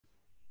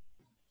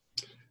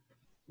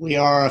We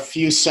are a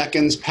few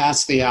seconds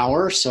past the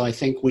hour, so I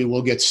think we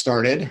will get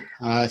started.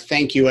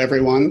 Thank you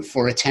everyone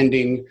for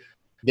attending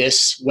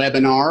this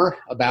webinar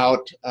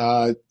about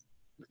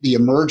the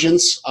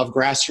emergence of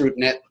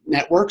grassroots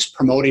networks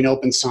promoting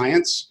open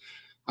science.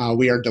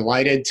 We are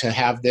delighted to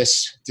have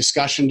this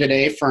discussion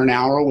today for an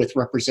hour with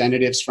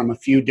representatives from a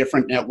few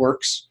different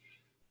networks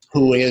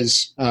who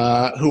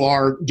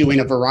are doing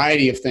a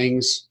variety of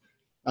things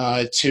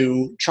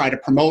to try to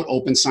promote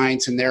open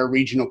science in their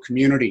regional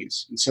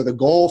communities. And so the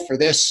goal for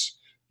this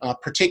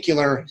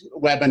particular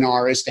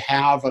webinar is to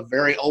have a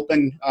very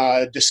open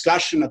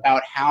discussion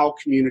about how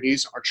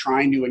communities are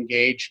trying to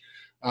engage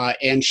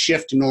and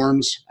shift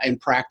norms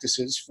and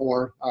practices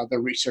for the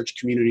research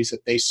communities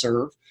that they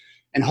serve,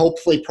 and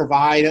hopefully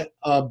provide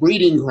a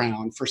breeding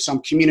ground for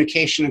some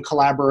communication and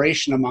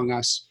collaboration among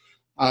us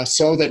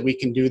so that we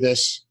can do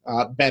this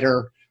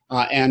better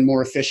and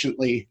more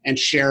efficiently and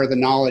share the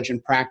knowledge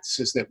and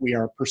practices that we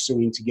are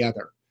pursuing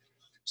together.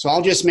 So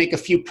I'll just make a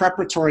few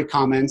preparatory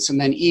comments,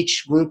 and then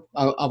each group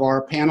of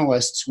our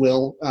panelists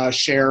will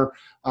share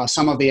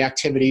some of the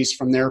activities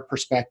from their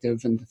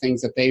perspective and the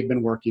things that they've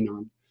been working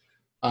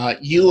on.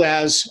 You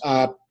as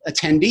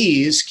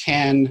attendees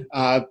can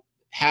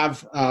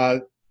have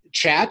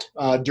chat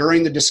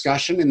during the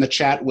discussion in the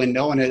chat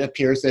window, and it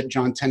appears that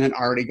John Tennant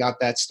already got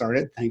that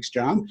started. Thanks,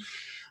 John.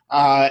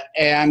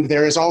 And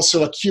there is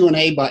also a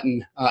Q&A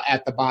button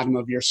at the bottom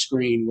of your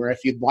screen where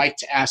if you'd like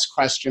to ask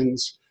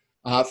questions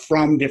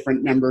from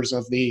different members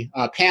of the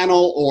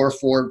panel or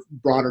for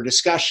broader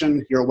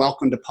discussion, you're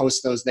welcome to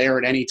post those there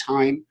at any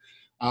time.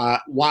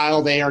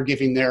 While they are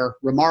giving their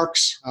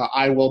remarks,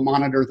 I will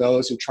monitor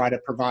those and try to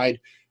provide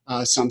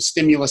some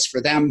stimulus for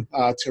them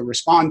to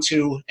respond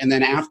to. And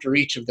then after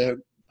each of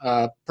the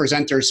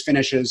presenters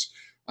finishes,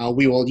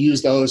 we will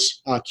use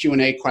those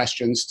Q&A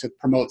questions to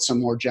promote some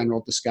more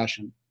general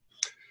discussion.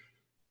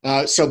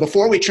 So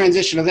before we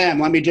transition to them,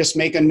 let me just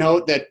make a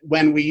note that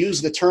when we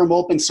use the term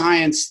open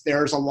science,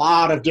 there's a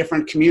lot of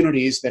different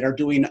communities that are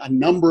doing a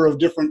number of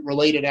different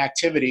related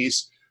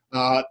activities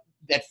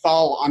that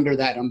fall under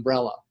that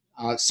umbrella.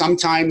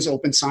 Sometimes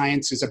open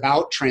science is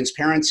about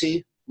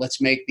transparency. Let's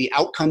make the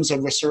outcomes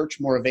of research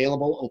more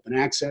available, open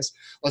access.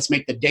 Let's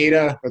make the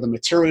data or the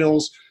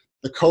materials,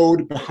 the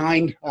code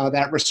behind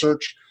that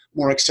research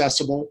more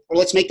accessible, or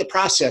let's make the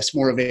process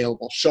more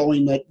available,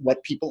 showing that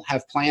what people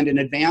have planned in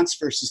advance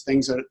versus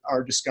things that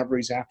are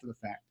discoveries after the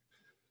fact.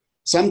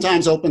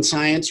 Sometimes open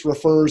science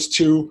refers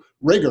to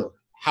rigor.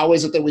 How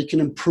is it that we can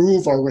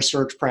improve our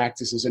research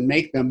practices and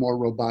make them more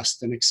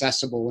robust and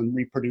accessible and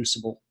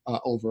reproducible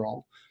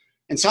overall?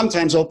 And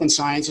sometimes open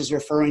science is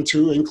referring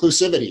to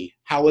inclusivity.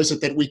 How is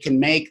it that we can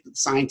make the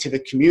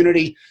scientific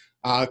community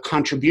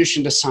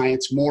contribution to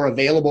science more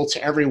available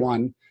to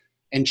everyone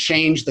and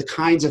change the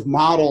kinds of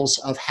models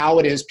of how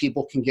it is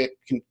people can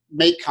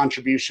make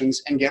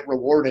contributions and get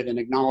rewarded and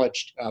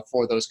acknowledged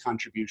for those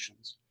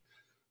contributions.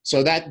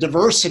 So that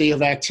diversity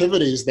of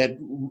activities that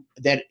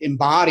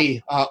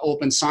embody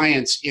open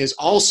science is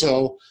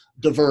also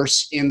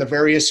diverse in the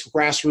various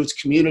grassroots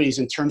communities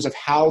in terms of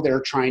how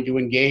they're trying to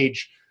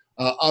engage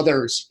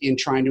others in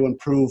trying to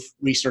improve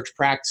research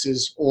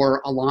practices or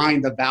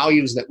align the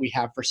values that we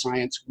have for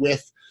science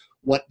with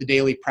what the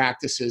daily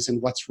practice is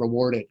and what's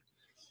rewarded.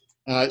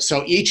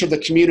 So each of the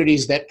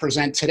communities that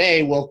present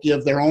today will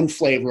give their own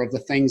flavor of the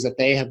things that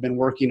they have been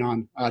working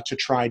on to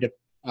try to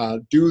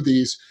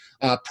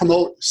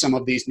promote some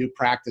of these new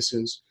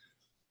practices.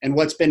 And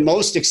what's been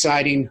most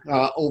exciting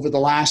over the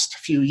last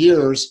few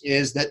years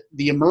is that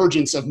the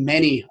emergence of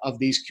many of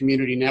these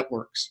community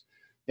networks.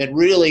 That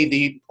really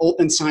the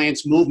open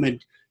science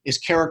movement is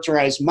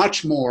characterized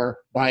much more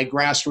by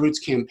grassroots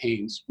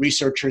campaigns,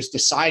 researchers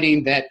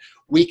deciding that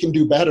we can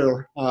do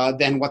better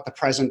than what the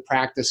present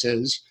practice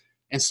is,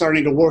 and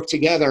starting to work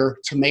together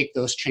to make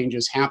those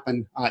changes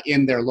happen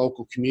in their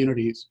local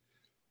communities.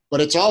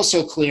 But it's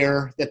also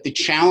clear that the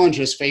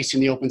challenges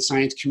facing the open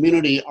science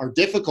community are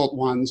difficult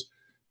ones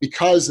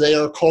because they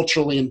are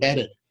culturally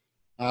embedded.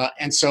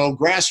 And so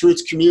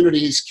grassroots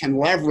communities can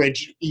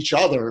leverage each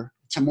other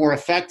to more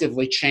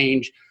effectively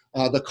change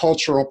the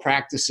cultural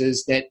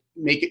practices that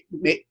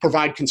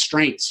provide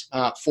constraints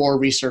for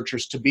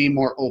researchers to be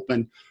more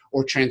open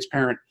or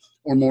transparent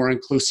or more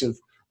inclusive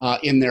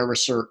in their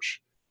research.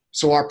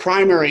 So our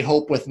primary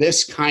hope with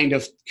this kind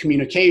of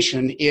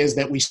communication is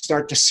that we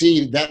start to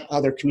see that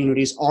other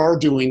communities are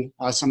doing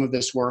some of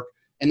this work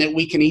and that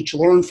we can each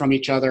learn from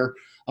each other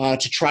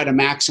to try to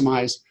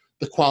maximize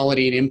the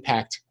quality and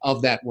impact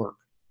of that work.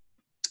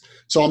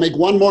 So I'll make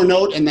one more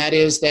note, and that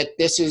is that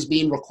this is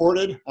being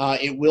recorded.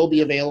 It will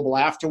be available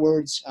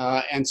afterwards,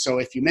 and so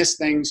if you miss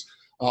things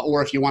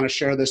or if you want to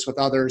share this with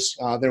others,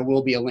 there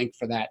will be a link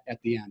for that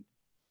at the end.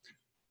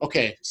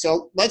 Okay,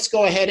 so let's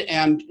go ahead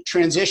and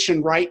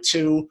transition right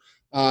to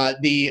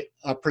the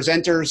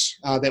presenters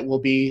that will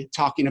be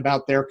talking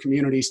about their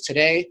communities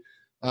today.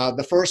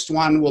 The first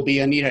one will be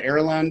Anita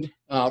Erland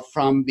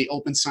from the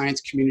Open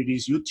Science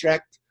Community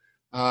Utrecht.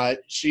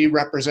 She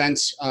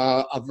represents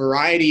a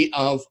variety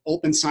of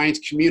open science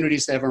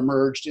communities that have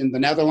emerged in the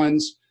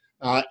Netherlands,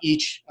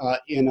 each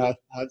in a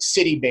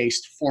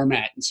city-based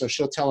format. And so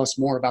she'll tell us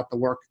more about the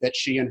work that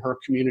she and her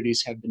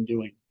communities have been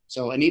doing.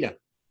 So Anita.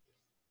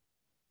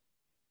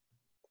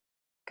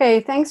 Okay,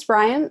 thanks,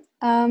 Brian.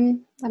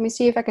 Let me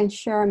see if I can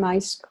share my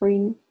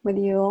screen with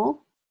you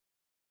all.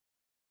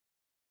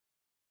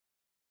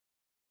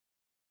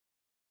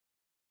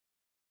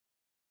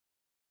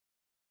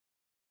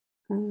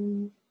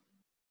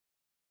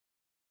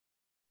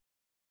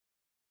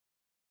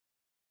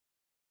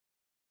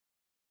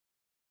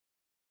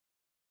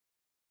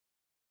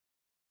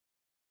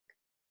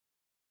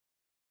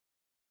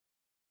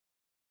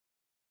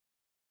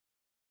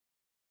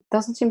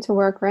 Doesn't seem to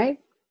work, right?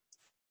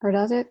 Or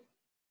does it?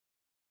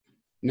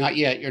 Not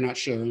yet, you're not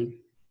sharing.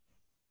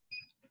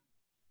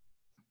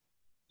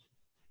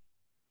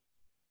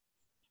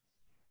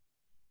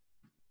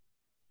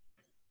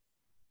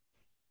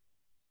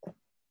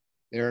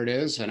 There it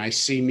is, and I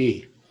see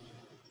me.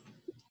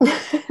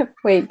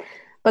 Wait,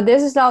 but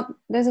this is not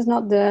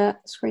the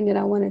screen that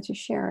I wanted to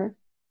share.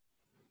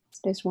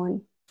 It's this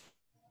one.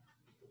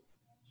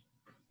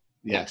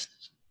 Yes.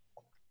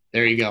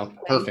 There you go.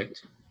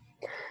 Perfect.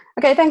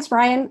 Okay, thanks,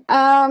 Brian.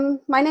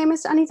 My name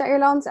is Anita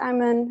Irland.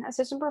 I'm an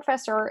assistant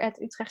professor at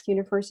Utrecht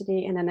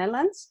University in the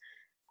Netherlands.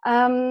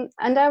 And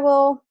I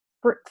will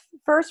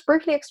first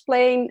briefly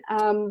explain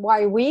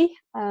why we,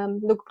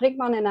 Luc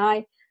Brinkman and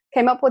I,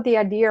 came up with the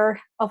idea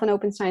of an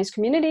open science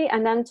community,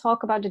 and then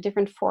talk about the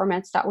different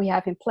formats that we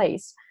have in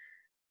place.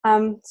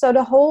 So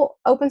the whole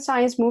open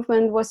science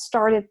movement was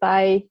started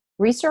by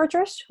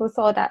researchers who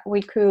thought that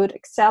we could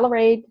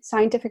accelerate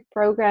scientific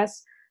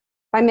progress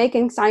by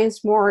making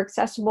science more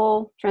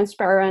accessible,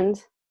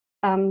 transparent,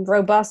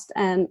 robust,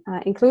 and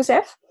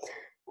inclusive.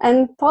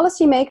 And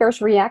policymakers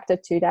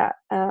reacted to that.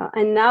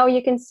 And now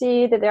you can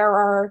see that there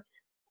are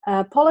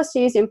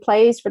policies in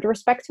place with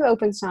respect to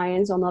open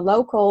science on a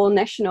local,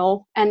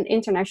 national, and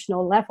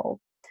international level.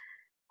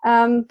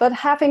 But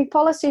having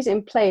policies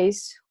in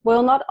place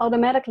will not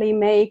automatically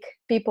make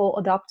people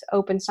adopt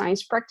open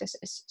science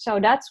practices. So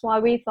that's why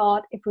we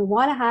thought if we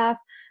want to have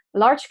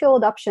large-scale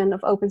adoption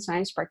of open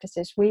science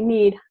practices, we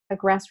need a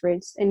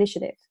grassroots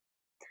initiative.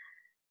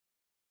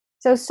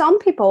 So some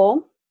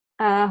people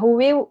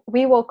who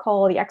we will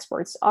call the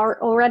experts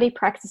are already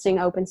practicing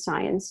open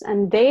science,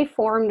 and they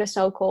form the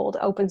so-called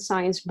open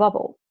science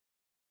bubble.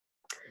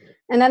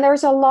 And then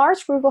there's a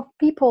large group of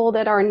people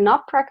that are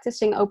not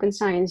practicing open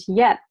science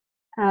yet,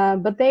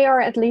 but they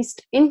are at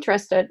least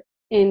interested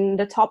in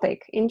the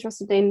topic,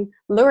 interested in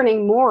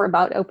learning more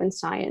about open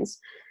science.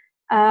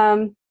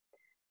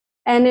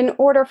 And in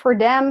order for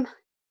them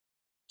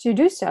to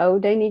do so,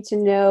 they need to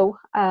know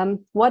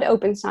what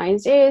open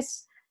science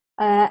is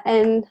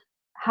and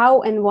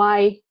how and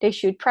why they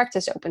should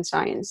practice open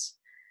science.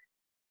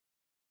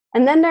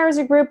 And then there's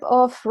a group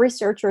of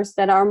researchers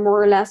that are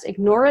more or less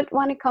ignorant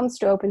when it comes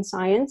to open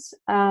science.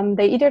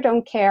 They either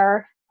don't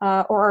care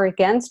or are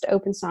against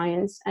open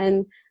science.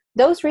 And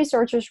those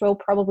researchers will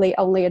probably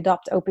only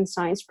adopt open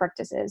science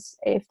practices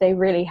if they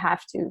really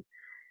have to.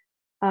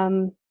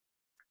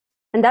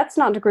 And that's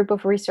not the group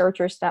of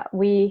researchers that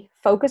we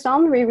focus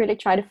on. We really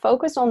try to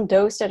focus on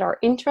those that are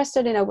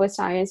interested in open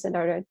science and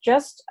are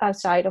just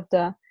outside of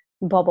the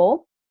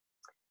bubble.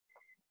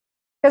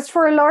 Because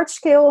for a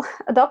large-scale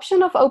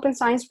adoption of open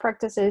science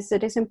practices,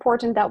 it is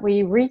important that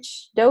we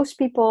reach those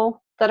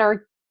people that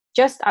are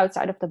just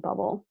outside of the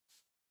bubble.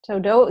 So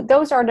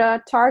those are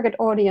the target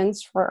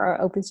audience for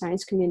our open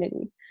science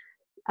community.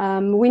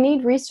 We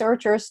need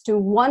researchers to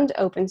want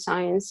open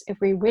science if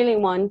we really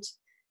want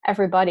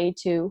everybody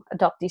to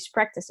adopt these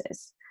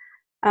practices.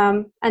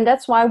 And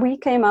that's why we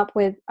came up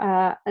with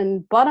a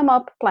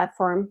bottom-up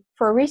platform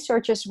for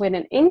researchers with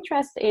an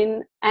interest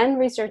in and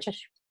researchers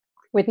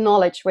with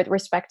knowledge with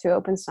respect to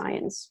open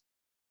science.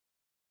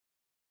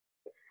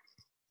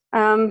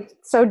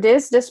 So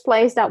this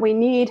displays that we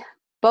need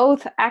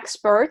both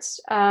experts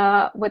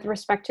with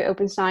respect to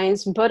open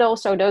science, but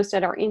also those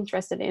that are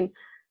interested in.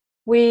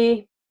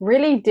 We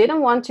really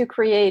didn't want to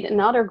create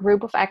another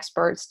group of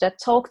experts that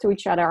talk to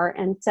each other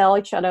and tell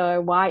each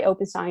other why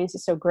open science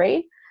is so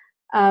great.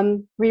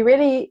 We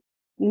really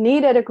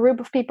needed a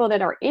group of people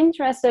that are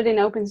interested in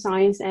open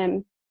science,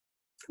 and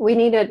we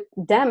needed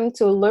them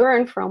to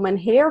learn from and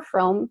hear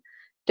from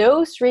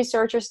those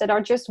researchers that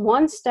are just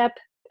one step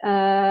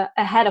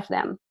ahead of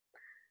them.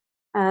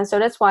 So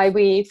that's why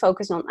we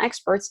focus on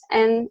experts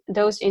and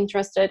those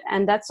interested,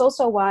 and that's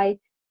also why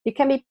you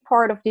can be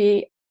part of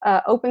the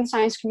open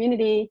science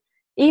community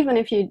even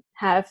if you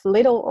have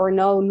little or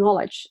no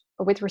knowledge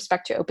with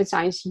respect to open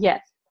science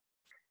yet.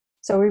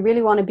 So we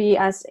really want to be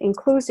as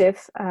inclusive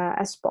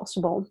as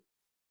possible.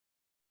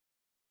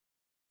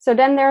 So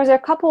then there's a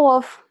couple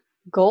of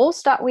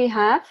goals that we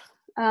have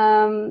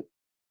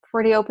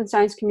for the open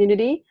science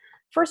community.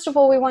 First of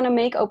all, we want to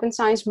make open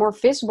science more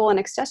visible and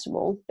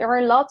accessible. There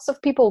are lots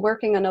of people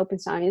working on open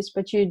science,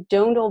 but you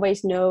don't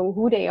always know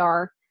who they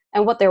are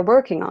and what they're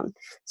working on.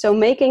 So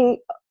making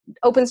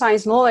open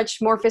science knowledge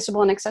more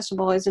visible and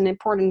accessible is an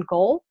important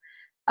goal.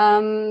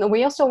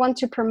 We also want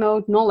to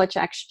promote knowledge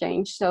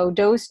exchange. So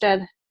those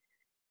that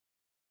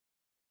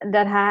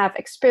that have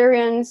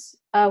experience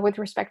with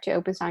respect to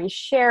open science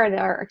share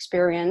their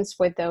experience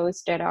with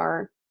those that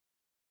are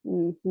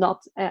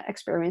not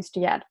experienced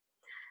yet.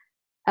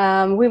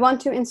 We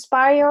want to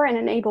inspire and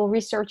enable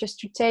researchers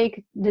to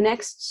take the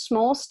next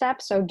small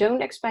step, so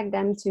don't expect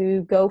them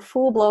to go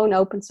full-blown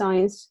open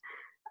science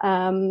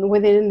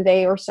within a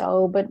day or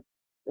so, but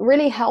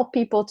really help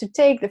people to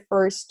take the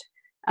first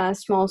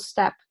small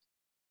step.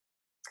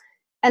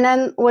 And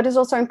then what is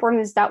also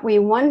important is that we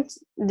want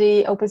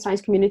the open science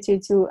community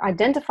to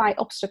identify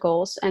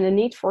obstacles and a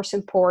need for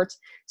support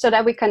so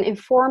that we can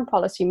inform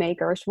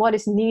policymakers what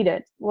is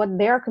needed, what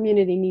their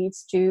community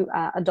needs to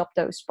adopt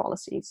those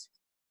policies.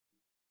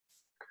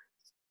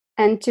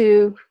 And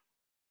to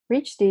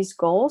reach these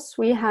goals,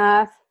 we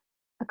have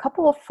a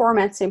couple of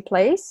formats in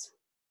place.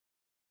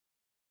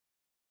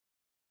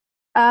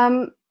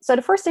 So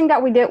the first thing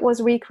that we did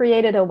was we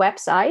created a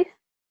website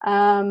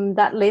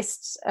that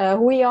lists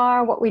who we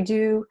are, what we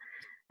do.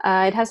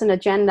 It has an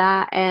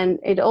agenda, and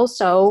it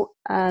also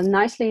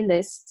nicely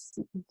lists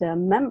the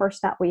members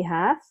that we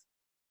have.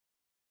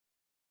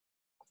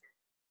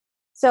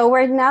 So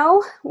right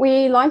now,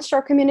 we launched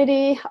our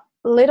community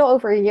a little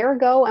over a year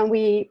ago, and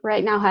we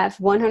right now have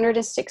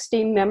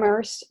 160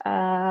 members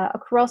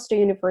across the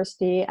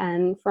university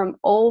and from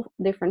all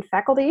different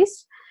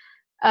faculties.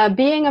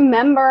 Being a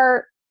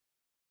member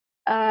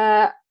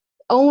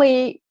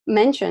only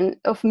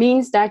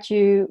means that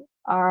you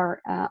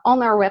are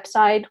on our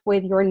website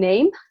with your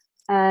name.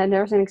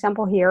 There's an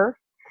example here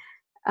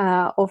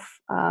of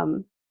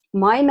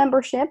my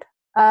membership.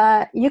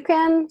 You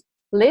can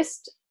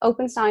list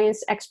open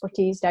science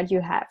expertise that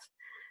you have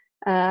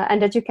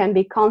and that you can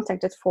be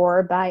contacted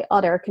for by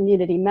other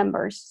community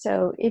members.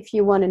 So if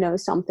you want to know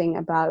something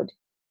about,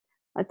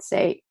 let's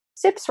say,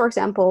 SIPs, for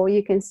example,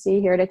 you can see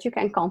here that you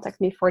can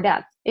contact me for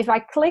that. If I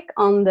click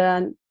on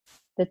the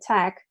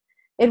tag,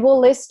 it will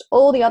list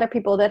all the other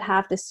people that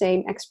have the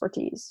same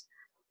expertise.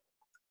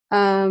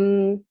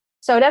 So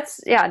that's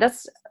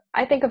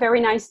I think a very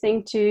nice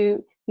thing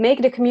to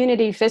make the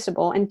community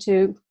visible and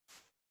to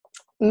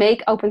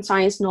make open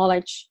science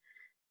knowledge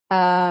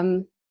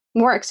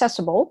more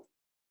accessible.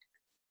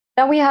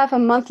 Then we have a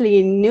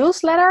monthly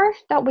newsletter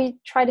that we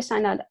try to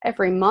send out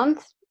every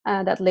month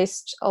that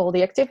lists all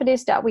the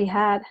activities that we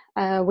had.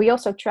 We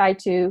also try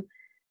to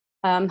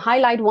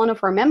highlight one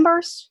of our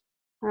members.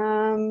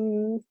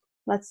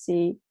 Let's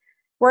see.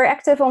 We're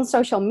active on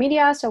social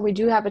media, so we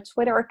do have a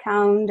Twitter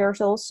account. There's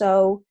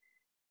also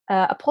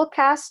a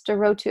podcast, The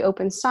Road to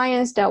Open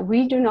Science, that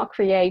we do not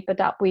create, but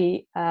that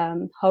we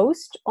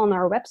host on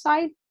our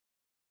website.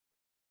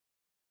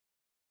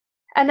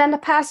 And then the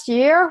past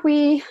year,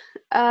 we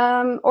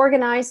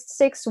organized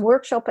 6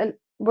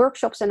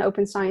 workshops and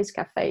open science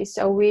cafes.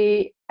 So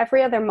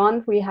every other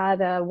month we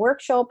had a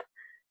workshop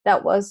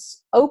that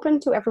was open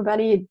to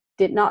everybody. It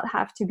did not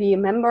have to be a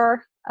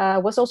member.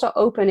 Was also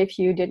open if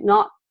you did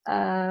not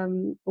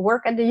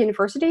work at the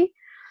university.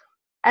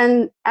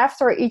 And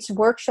after each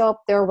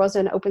workshop, there was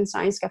an open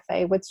science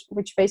cafe,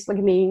 which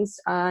basically means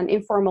an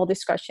informal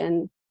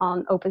discussion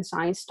on open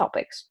science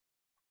topics.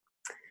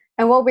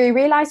 And what we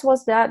realized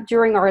was that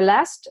during our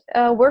last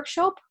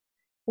workshop,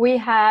 we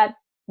had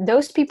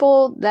those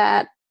people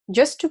that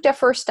just took their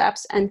first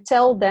steps and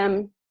tell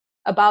them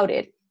about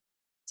it,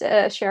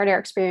 to share their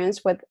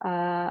experience with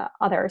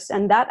others.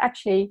 And that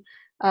actually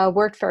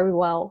worked very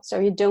well. So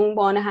you don't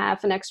want to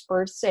have an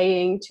expert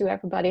saying to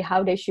everybody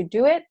how they should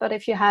do it, but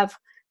if you have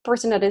a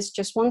person that is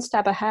just one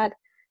step ahead,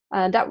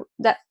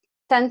 that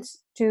tends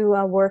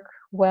to work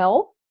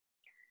well.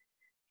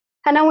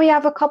 And then we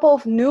have a couple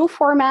of new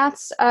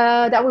formats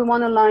that we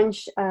want to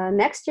launch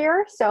next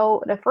year.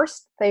 So the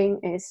first thing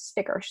is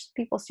stickers.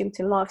 People seem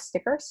to love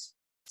stickers.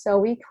 So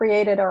we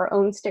created our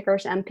own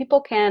stickers, and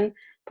people can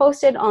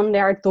post it on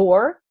their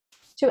door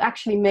to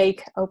actually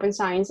make open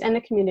science and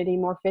the community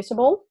more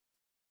visible.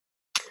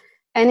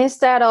 And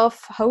instead of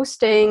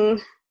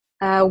hosting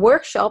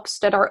workshops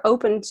that are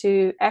open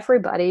to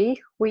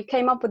everybody, we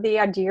came up with the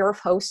idea of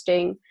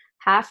hosting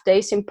half-day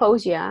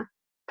symposia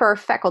per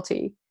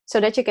faculty, so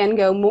that you can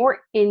go more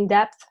in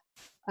depth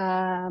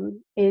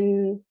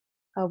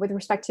with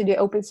respect to the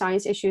open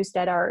science issues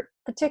that are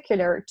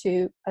particular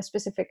to a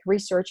specific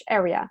research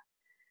area.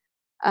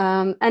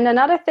 And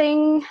another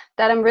thing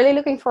that I'm really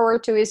looking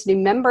forward to is the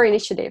member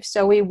initiative.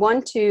 So we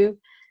want to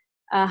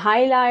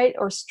highlight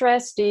or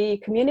stress the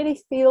community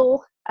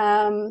feel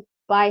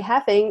by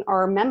having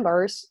our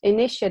members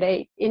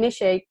initiate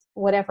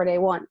whatever they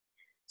want.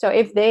 So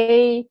if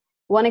they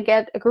want to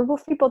get a group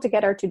of people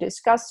together to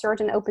discuss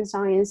certain open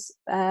science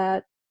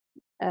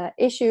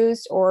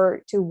issues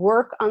or to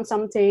work on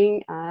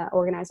something,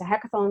 organize a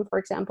hackathon, for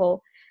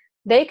example,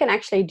 they can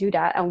actually do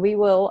that, and we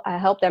will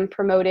help them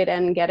promote it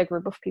and get a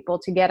group of people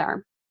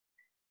together.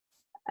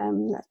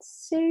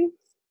 Let's see.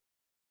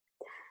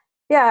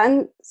 Yeah,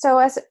 and so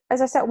as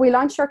I said, we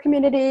launched our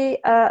community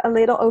a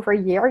little over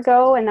a year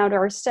ago, and now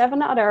there are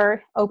 7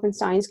 other open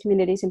science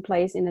communities in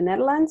place in the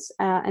Netherlands,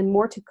 and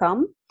more to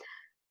come.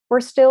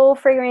 We're still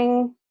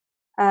trying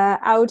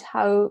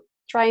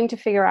to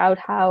figure out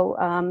how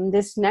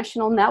this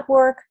national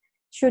network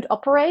should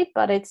operate,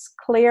 but it's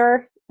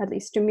clear, at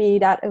least to me,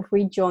 that if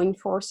we join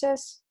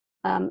forces,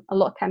 a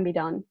lot can be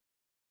done.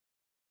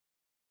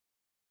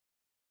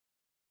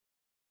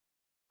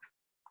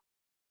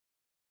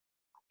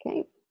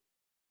 Okay.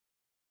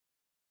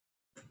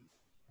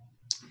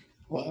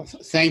 Well,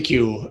 thank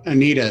you,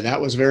 Anita. That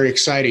was very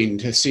exciting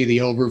to see the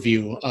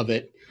overview of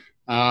it.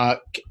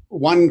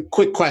 One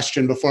quick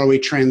question before we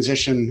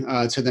transition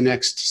to the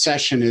next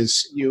session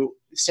is, you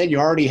said you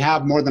already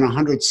have more than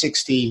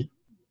 160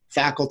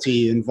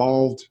 faculty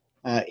involved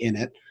in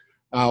it.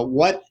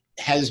 What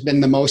has been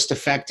the most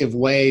effective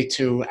way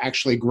to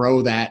actually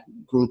grow that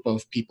group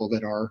of people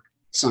that are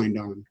signed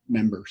on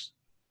members?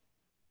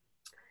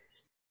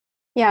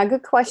 Yeah,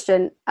 good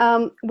question.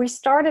 We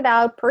started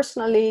out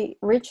personally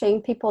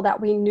reaching people that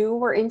we knew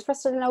were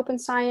interested in open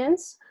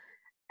science,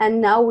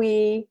 and now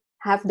we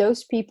have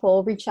those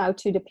people reach out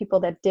to the people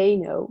that they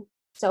know.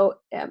 So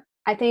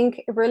I think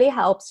it really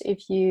helps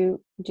if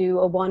you do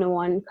a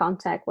one-on-one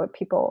contact with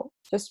people,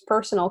 just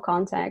personal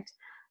contact,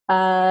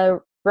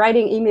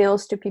 writing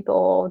emails to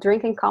people,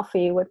 drinking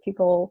coffee with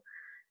people.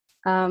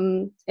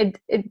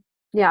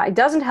 It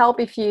doesn't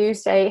help if you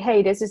say,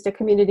 hey, this is the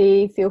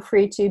community, feel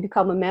free to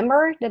become a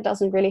member. That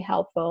doesn't really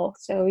help well.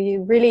 So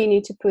you really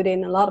need to put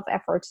in a lot of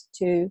effort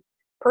to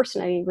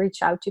personally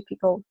reach out to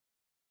people.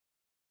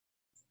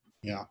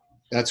 Yeah,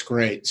 that's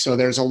great. So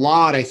there's a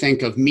lot, I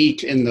think, of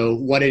meat in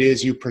what it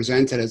is you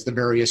presented as the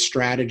various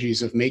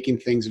strategies of making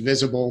things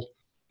visible,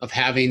 of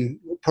having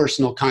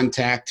personal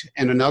contact.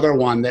 And another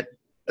one that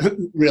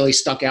really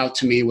stuck out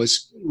to me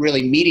was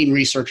really meeting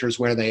researchers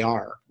where they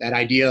are. That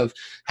idea of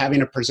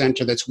having a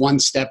presenter that's one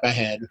step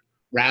ahead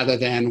rather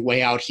than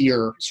way out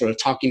here, sort of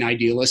talking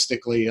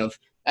idealistically of,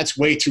 that's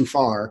way too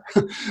far.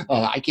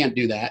 I can't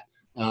do that.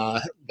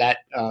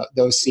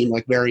 Those seem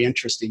like very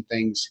interesting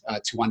things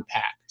to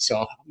unpack.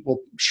 So we'll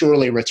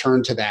surely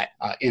return to that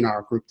in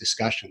our group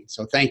discussion.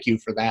 So thank you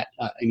for that,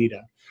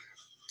 Anita.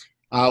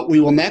 We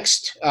will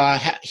next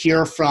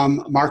hear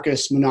from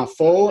Marcus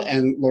Munafo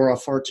and Laura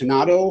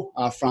Fortunato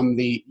from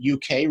the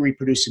UK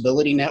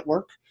Reproducibility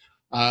Network,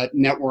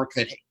 network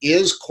that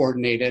is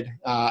coordinated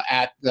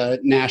at the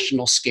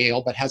national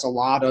scale, but has a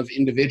lot of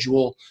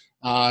individual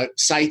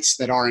sites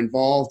that are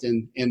involved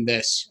in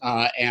this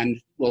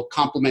and will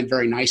complement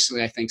very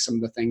nicely, I think, some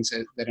of the things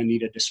that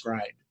Anita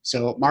described.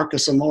 So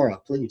Marcus and Laura,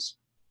 please.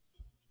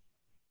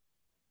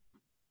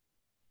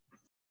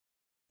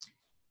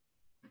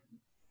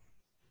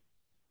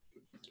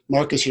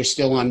 Marcus, you're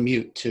still on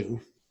mute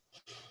too.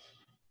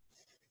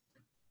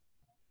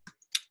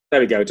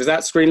 There we go. Does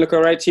that screen look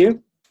all right to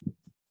you?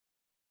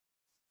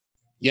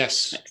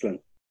 Yes.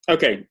 Excellent.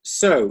 Okay,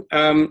 so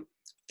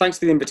thanks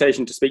for the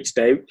invitation to speak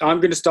today. I'm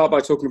going to start by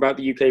talking about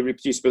the UK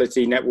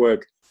Reproducibility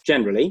Network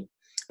generally,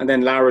 and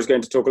then Laura is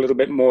going to talk a little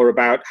bit more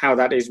about how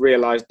that is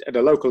realised at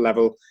a local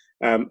level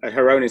at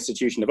her own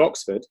institution of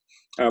Oxford,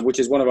 which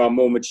is one of our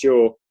more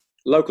mature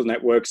local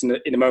networks. And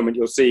in a moment,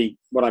 you'll see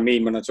what I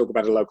mean when I talk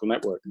about a local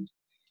network.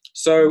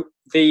 So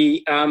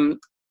the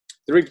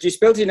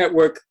Reproducibility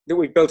Network that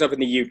we've built up in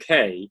the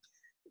UK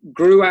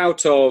grew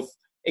out of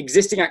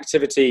existing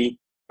activity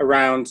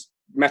around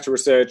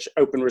meta-research,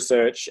 open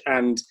research,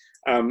 and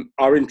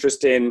our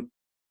interest in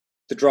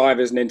the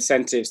drivers and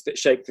incentives that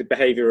shape the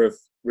behaviour of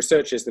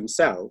researchers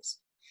themselves.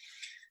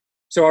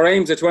 So our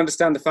aims are to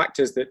understand the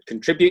factors that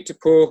contribute to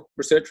poor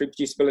research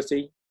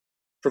reproducibility,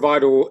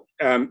 provide or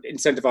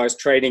incentivise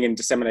training and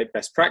disseminate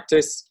best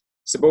practice,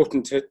 support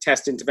and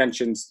test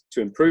interventions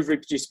to improve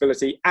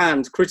reproducibility,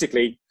 and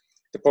critically,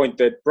 the point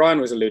that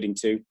Brian was alluding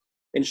to,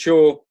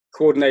 ensure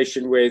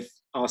coordination with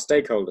our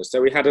stakeholders.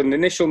 So we had an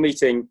initial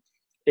meeting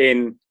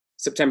in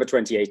September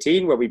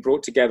 2018 where we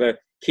brought together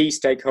key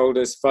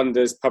stakeholders,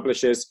 funders,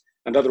 publishers,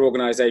 and other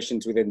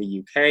organisations within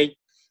the UK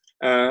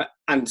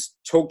and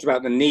talked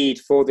about the need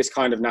for this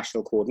kind of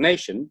national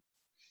coordination.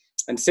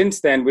 And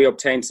since then, we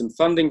obtained some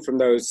funding from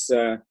those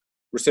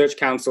research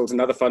councils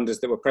and other funders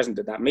that were present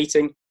at that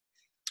meeting,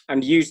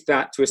 and used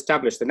that to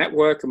establish the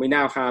network. And we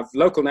now have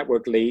local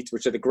network leads,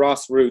 which are the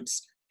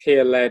grassroots,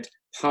 peer-led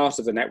part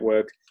of the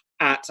network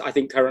at, I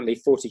think, currently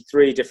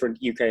 43 different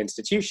UK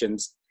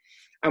institutions.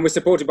 And we're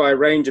supported by a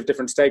range of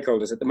different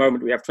stakeholders. At the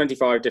moment, we have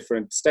 25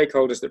 different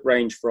stakeholders that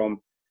range from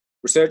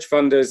research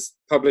funders,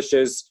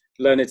 publishers,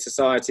 learned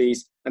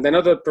societies, and then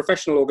other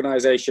professional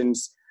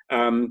organisations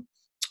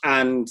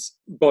and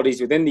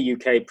bodies within the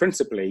UK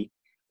principally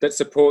that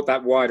support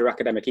that wider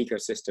academic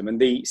ecosystem.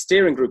 And the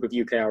steering group of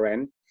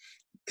UKRN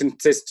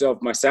consists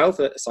of myself,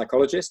 a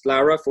psychologist,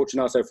 Laura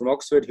Fortunato from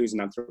Oxford, who's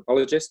an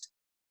anthropologist,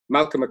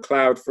 Malcolm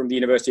MacLeod from the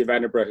University of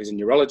Edinburgh, who's a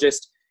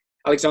neurologist,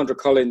 Alexandra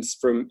Collins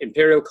from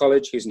Imperial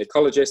College, who's an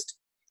ecologist,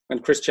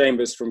 and Chris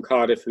Chambers from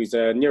Cardiff, who's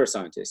a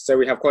neuroscientist. So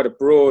we have quite a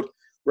broad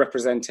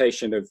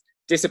representation of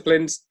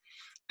disciplines,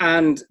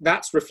 and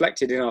that's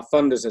reflected in our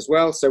funders as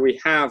well. So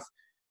we have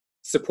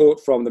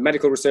support from the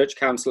Medical Research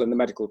Council and the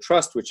Medical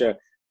Trust, which are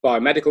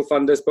biomedical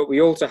funders, but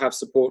we also have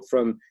support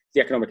from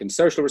the Economic and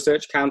Social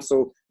Research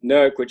Council,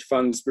 NERC, which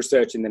funds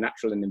research in the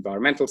natural and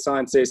environmental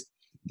sciences,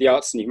 the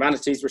Arts and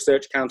Humanities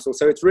Research Council.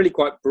 So it's really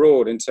quite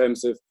broad in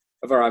terms of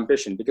of our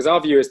ambition, because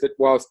our view is that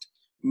whilst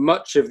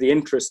much of the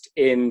interest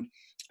in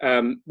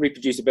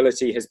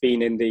reproducibility has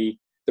been in the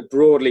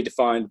broadly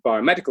defined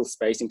biomedical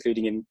space,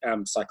 including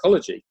in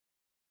psychology,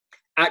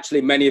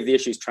 actually many of the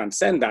issues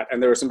transcend that,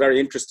 and there are some very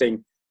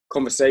interesting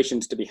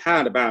conversations to be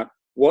had about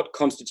what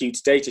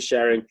constitutes data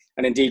sharing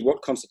and indeed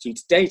what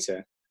constitutes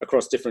data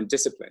across different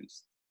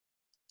disciplines.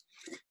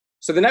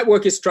 So the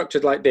network is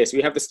structured like this.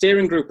 We have the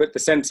steering group at the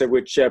center,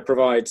 which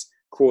provides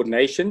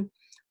coordination,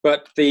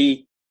 but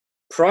the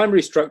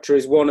primary structure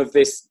is one of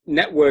this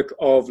network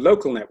of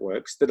local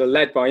networks that are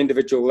led by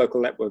individual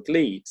local network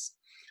leads,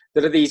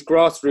 that are these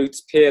grassroots,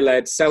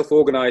 peer-led,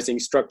 self-organizing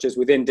structures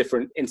within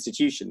different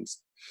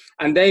institutions.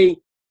 And they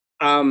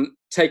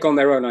take on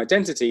their own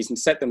identities and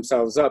set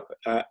themselves up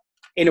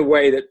in a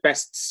way that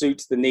best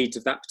suits the needs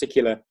of that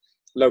particular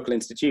local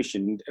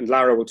institution. And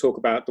Lara will talk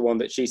about the one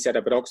that she set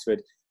up at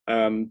Oxford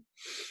in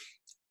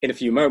a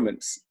few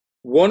moments.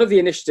 One of the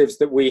initiatives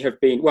that we have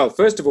been, well,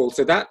 first of all,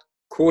 so that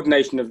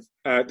coordination of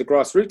the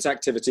grassroots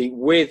activity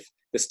with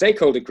the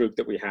stakeholder group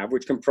that we have,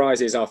 which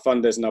comprises our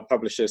funders and our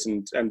publishers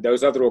and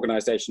those other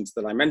organizations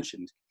that I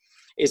mentioned,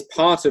 is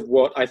part of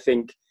what I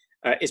think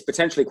is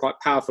potentially quite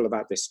powerful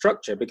about this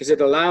structure, because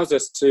it allows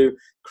us to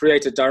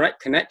create a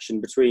direct connection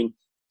between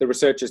the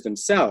researchers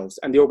themselves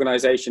and the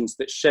organizations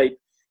that shape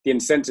the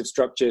incentive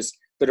structures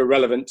that are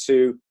relevant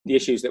to the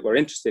issues that we're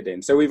interested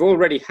in. So we've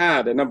already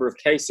had a number of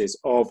cases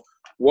of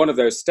one of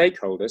those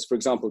stakeholders, for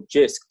example,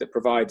 JISC, that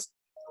provides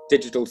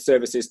digital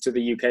services to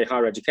the UK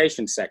higher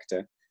education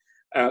sector,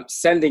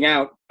 sending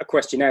out a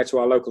questionnaire to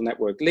our local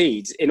network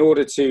leads in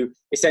order to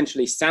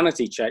essentially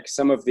sanity check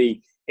some of the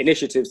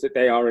initiatives that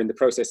they are in the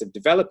process of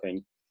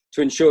developing,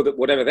 to ensure that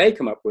whatever they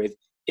come up with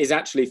is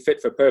actually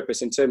fit for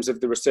purpose in terms of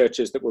the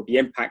researchers that will be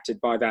impacted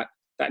by that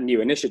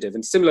new initiative.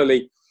 And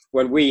similarly,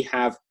 when we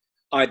have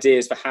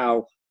ideas for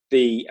how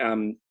the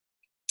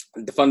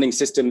funding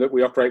system that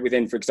we operate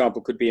within, for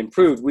example, could be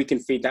improved, we can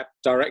feed that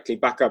directly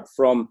back up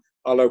from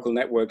our local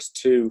networks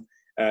to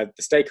the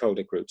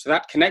stakeholder group. So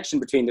that connection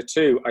between the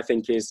two, I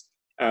think, is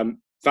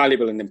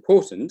valuable and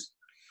important.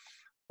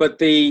 But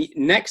the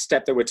next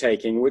step that we're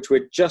taking, which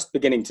we're just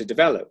beginning to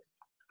develop,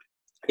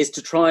 is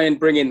to try and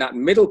bring in that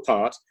middle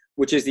part,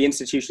 which is the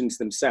institutions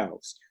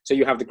themselves. So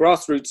you have the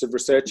grassroots of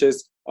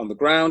researchers on the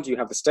ground, you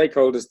have the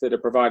stakeholders that are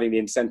providing the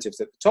incentives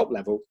at the top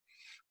level,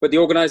 but the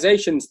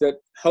organizations that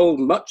hold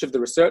much of the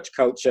research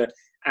culture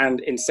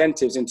and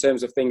incentives in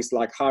terms of things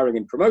like hiring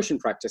and promotion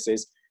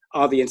practices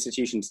are the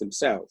institutions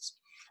themselves.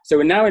 So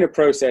we're now in a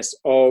process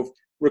of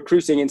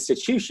recruiting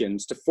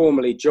institutions to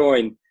formally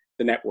join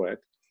the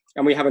network.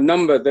 And we have a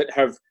number that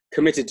have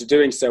committed to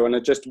doing so and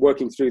are just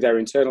working through their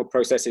internal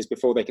processes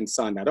before they can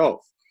sign that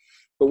off.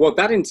 But what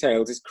that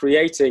entails is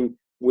creating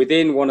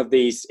within one of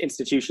these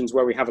institutions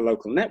where we have a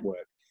local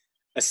network,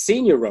 a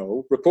senior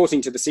role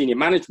reporting to the senior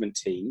management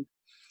team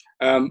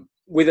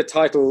with a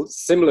title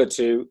similar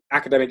to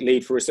academic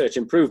lead for research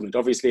improvement.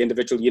 Obviously,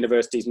 individual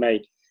universities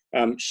may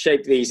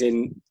shape these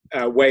in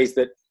ways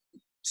that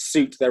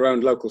suit their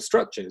own local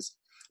structures.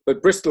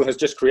 But Bristol has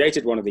just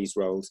created one of these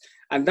roles,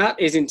 and that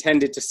is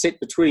intended to sit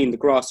between the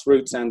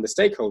grassroots and the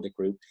stakeholder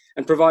group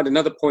and provide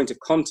another point of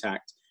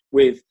contact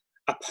with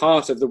a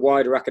part of the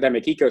wider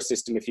academic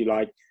ecosystem, if you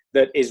like,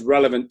 that is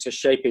relevant to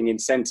shaping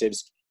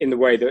incentives in the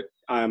way that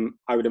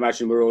I would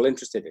imagine we're all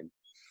interested in.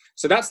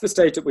 So that's the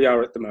state that we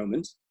are at the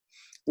moment.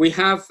 We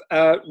have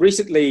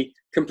recently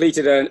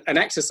completed an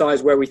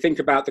exercise where we think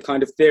about the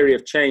kind of theory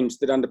of change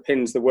that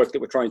underpins the work that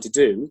we're trying to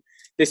do.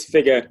 This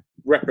figure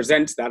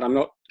represents that. I'm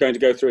not going to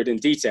go through it in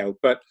detail,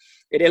 but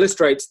it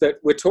illustrates that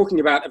we're talking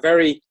about a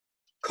very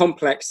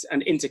complex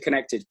and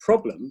interconnected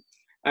problem.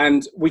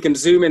 And we can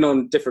zoom in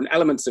on different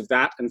elements of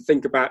that and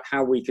think about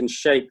how we can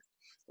shape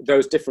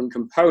those different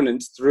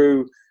components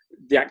through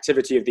the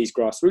activity of these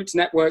grassroots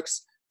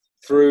networks,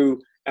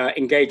 through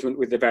engagement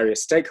with the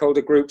various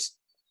stakeholder groups.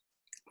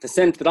 The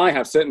sense that I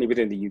have, certainly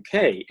within the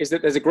UK, is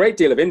that there's a great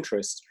deal of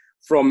interest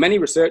from many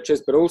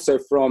researchers, but also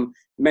from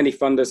many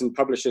funders and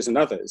publishers and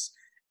others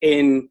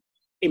in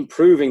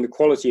improving the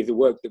quality of the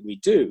work that we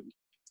do.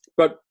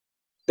 But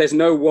there's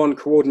no one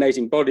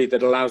coordinating body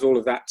that allows all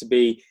of that to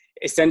be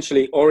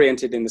essentially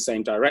oriented in the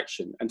same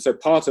direction. And so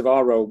part of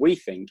our role, we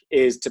think,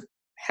 is to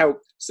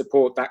help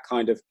support that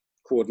kind of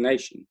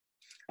coordination.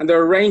 And there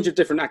are a range of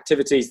different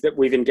activities that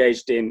we've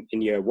engaged in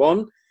year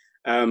one.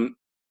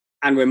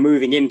 And we're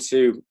moving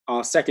into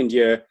our second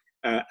year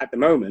at the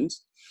moment.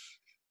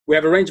 We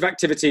have a range of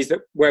activities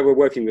where we're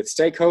working with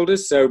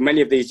stakeholders. So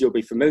many of these you'll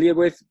be familiar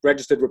with: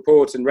 registered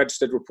reports and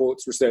registered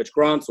reports research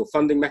grants or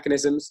funding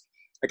mechanisms,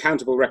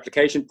 accountable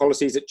replication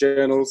policies at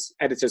journals,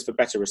 editors for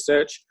better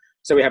research.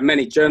 So we have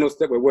many journals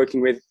that we're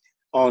working with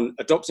on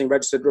adopting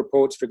registered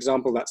reports, for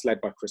example. That's led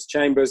by Chris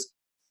Chambers,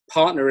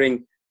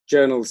 partnering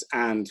journals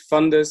and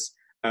funders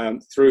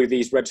through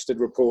these registered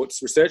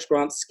reports research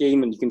grants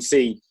scheme. And you can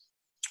see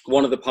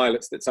one of the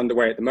pilots that's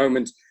underway at the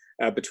moment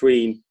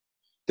between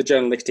the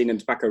journal Nicotine and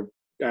Tobacco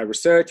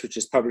Research, which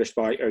is published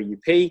by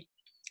OUP,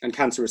 and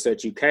Cancer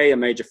Research UK, a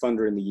major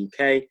funder in the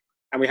UK.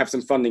 And we have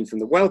some funding from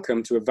the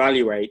Wellcome to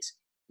evaluate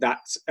that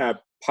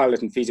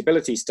pilot and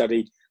feasibility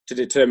study to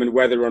determine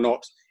whether or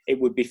not it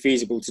would be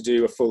feasible to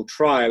do a full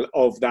trial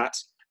of that,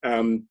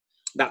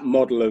 that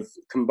model of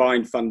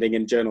combined funding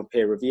and journal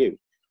peer review.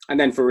 And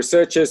then for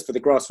researchers, for the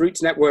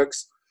grassroots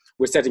networks,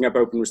 we're setting up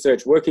open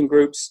research working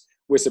groups.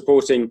 We're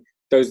supporting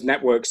those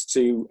networks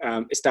to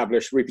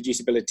establish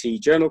reproducibility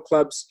journal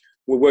clubs.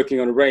 We're working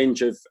on a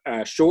range of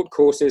short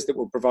courses that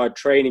will provide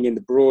training in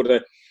the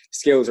broader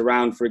skills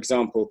around, for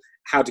example,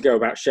 how to go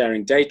about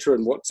sharing data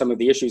and what some of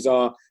the issues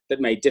are that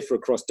may differ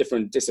across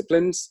different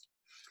disciplines.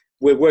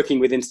 We're working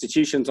with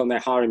institutions on their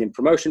hiring and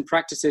promotion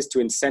practices to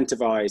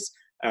incentivize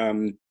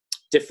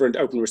different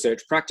open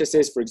research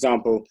practices. For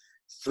example,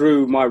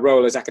 through my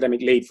role as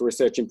academic lead for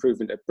research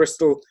improvement at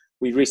Bristol,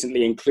 we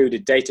recently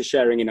included data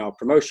sharing in our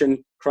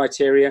promotion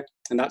criteria,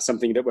 and that's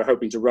something that we're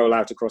hoping to roll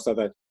out across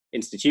other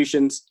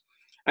institutions.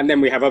 And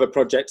then we have other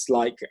projects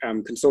like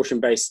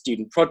consortium-based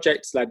student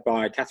projects led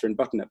by Catherine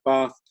Button at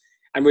Bath,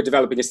 and we're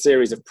developing a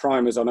series of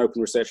primers on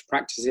open research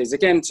practices,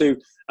 again, to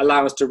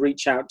allow us to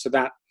reach out to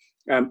that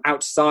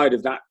outside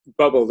of that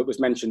bubble that was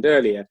mentioned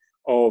earlier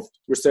of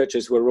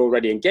researchers who are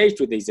already engaged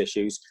with these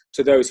issues,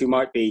 to those who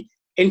might be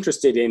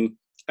interested in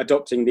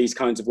adopting these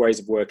kinds of ways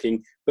of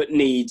working, but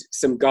need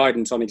some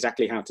guidance on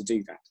exactly how to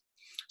do that.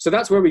 So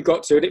that's where we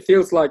got to, and it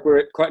feels like we're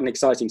at quite an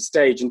exciting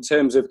stage in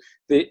terms of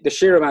the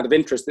sheer amount of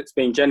interest that's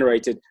being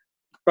generated,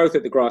 both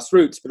at the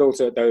grassroots, but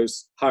also at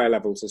those higher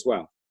levels as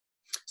well.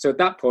 So at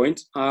that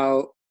point,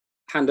 I'll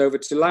hand over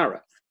to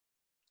Lara.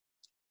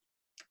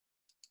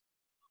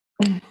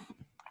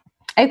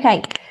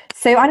 Okay,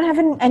 so I don't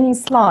have any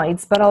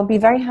slides, but I'll be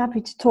very happy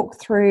to talk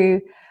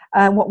through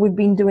what we've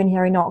been doing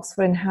here in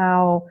Oxford and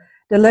how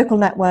the local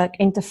network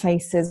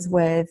interfaces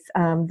with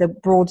the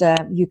broader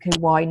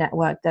UK-wide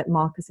network that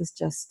Marcus has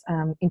just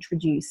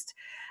introduced.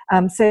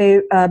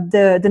 So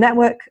the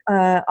network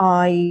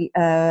I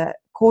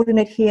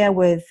coordinate here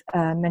with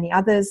many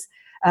others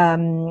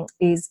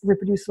is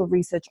Reproducible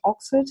Research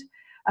Oxford.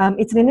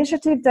 It's an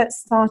initiative that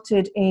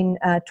started in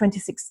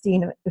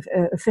 2016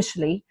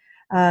 officially.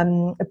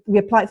 We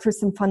applied for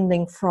some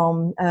funding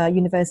from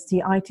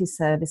University IT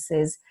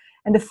Services,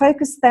 and the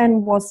focus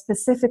then was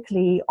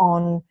specifically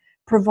on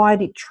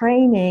provided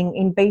training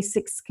in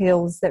basic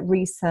skills that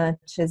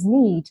researchers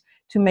need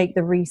to make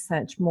the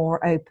research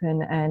more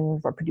open and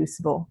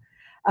reproducible.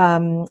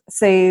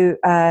 So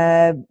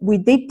we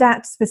did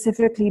that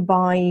specifically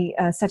by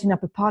setting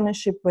up a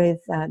partnership with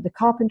the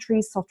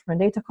Carpentries, Software and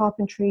Data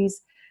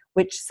Carpentries,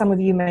 which some of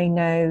you may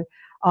know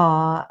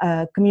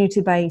are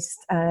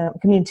community-based,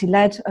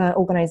 community-led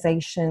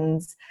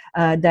organizations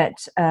that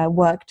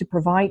work to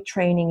provide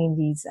training in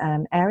these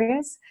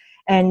areas.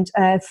 And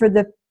for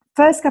the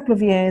first couple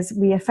of years,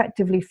 we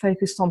effectively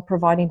focused on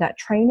providing that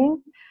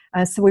training.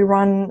 So we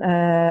run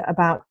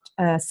about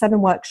 7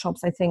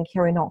 workshops, I think,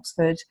 here in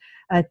Oxford,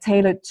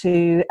 tailored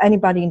to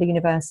anybody in the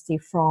university,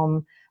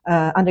 from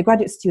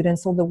undergraduate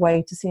students all the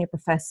way to senior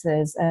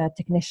professors,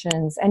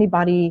 technicians,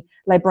 anybody,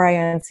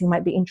 librarians who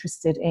might be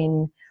interested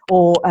in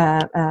or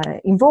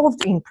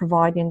involved in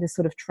providing this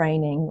sort of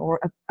training or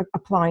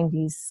applying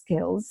these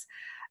skills.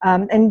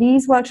 And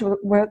these workshops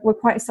were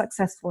quite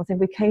successful. I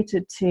think we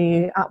catered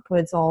to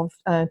upwards of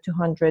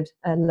 200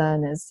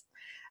 learners.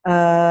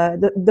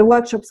 The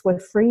workshops were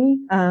free.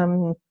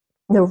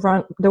 They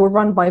were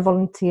run by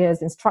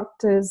volunteers,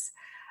 instructors,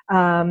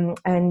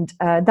 and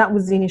that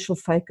was the initial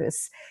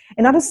focus.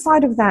 Another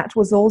side of that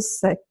was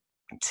also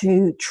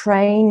to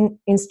train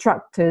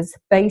instructors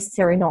based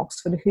here in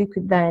Oxford who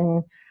could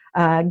then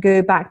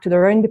go back to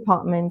their own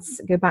departments,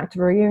 go back to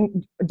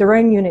their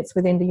own units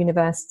within the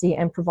university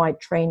and provide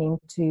training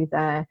to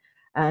their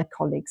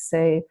colleagues.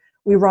 So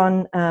we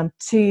run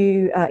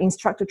 2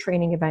 instructor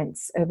training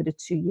events over the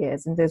 2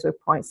 years, and those were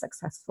quite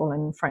successful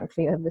and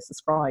frankly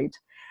oversubscribed.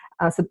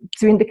 So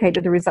to indicate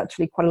that there is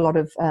actually quite a lot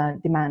of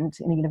demand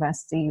in a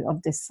university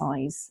of this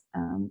size.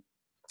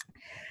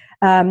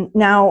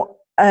 Now,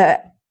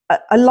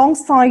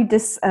 alongside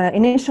this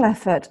initial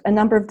effort, a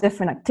number of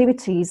different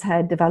activities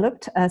had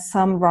developed.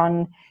 Some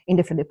run in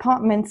different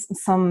departments,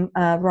 some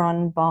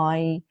run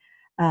by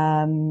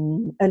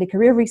early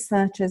career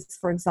researchers,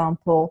 for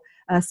example,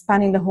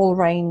 spanning the whole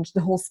range, the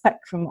whole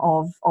spectrum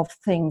of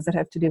things that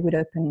have to do with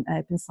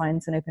open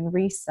science and open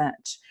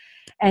research.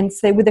 And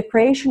so with the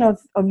creation of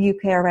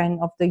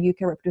UKRN, of the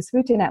UK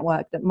Reproducibility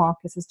Network that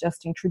Marcus has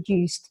just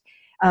introduced,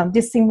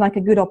 this seemed like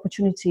a good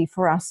opportunity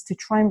for us to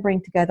try and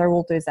bring together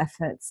all those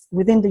efforts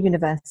within the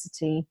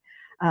university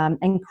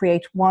and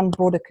create one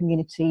broader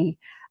community,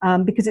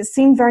 because it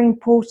seemed very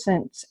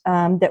important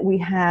that we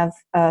have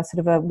sort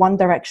of a one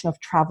direction of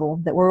travel,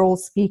 that we're all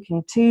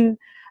speaking to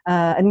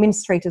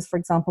administrators, for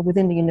example,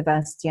 within the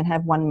university and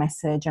have one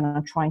message and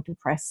are trying to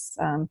press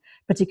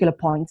particular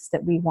points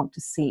that we want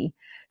to see.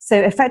 So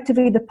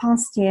effectively, the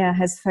past year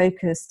has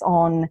focused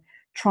on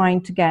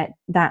trying to get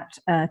that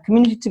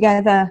community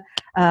together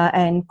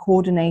and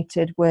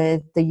coordinated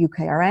with the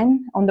UKRN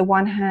on the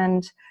one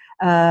hand,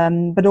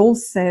 but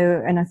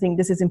also, and I think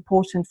this is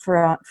important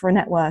for a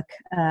network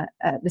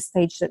at the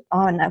stage that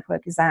our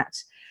network is at,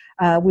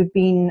 we've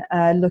been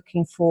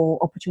looking for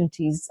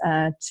opportunities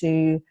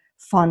to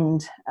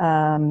fund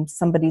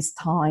somebody's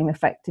time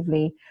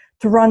effectively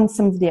to run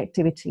some of the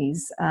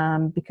activities,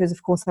 because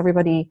of course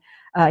everybody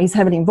is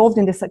heavily involved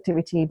in this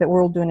activity, but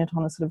we're all doing it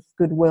on a sort of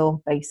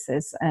goodwill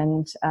basis,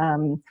 and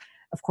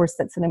of course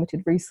that's a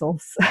limited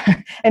resource.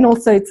 And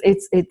also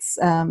it's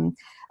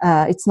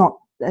not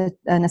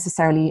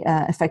necessarily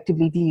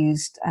effectively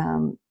used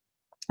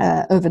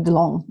over the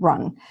long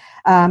run.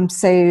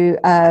 So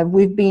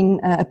we've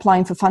been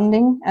applying for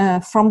funding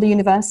from the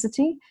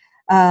university,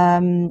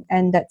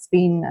 and that's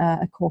been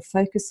a core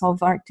focus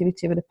of our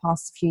activity over the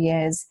past few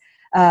years.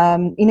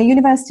 In a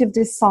university of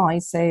this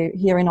size, so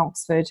here in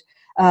Oxford,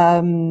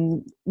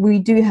 we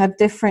do have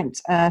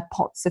different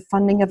pots of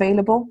funding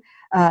available,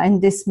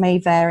 and this may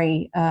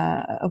vary,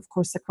 of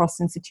course, across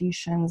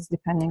institutions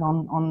depending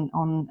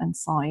on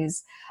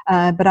size.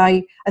 But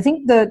I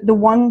think the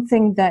one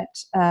thing that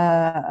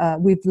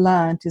we've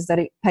learned is that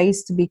it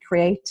pays to be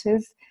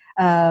creative,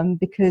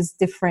 because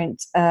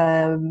different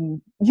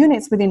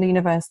units within the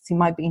university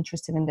might be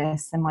interested in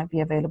this and might be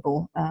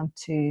available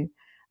to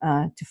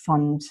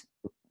fund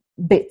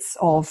bits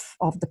of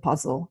the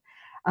puzzle.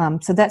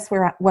 So that's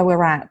where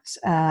we're at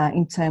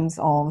in terms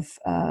of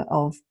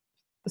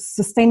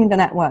sustaining the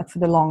network for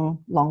the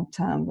long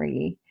term,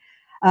 really.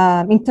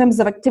 In terms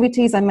of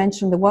activities, I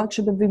mentioned the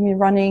workshop that we've been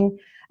running.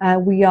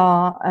 We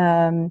are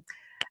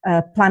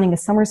planning a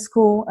summer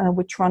school,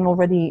 which ran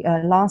already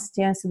last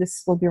year. So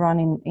this will be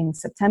run in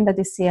September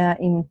this year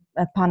in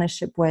a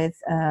partnership with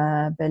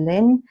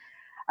Berlin.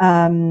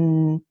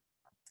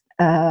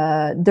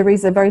 There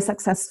is a very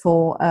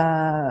successful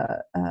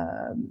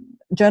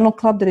journal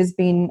club that has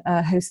been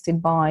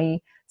hosted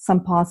by Sam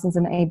Parsons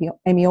and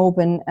Amy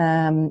Orban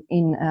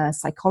in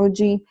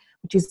psychology,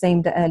 which is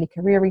aimed at early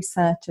career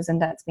researchers,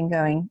 and that's been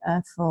going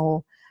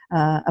for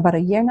about a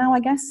year now, I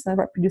guess, the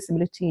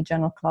Reproducibility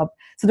Journal Club.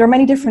 So there are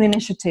many different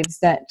initiatives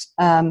that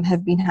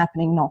have been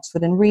happening in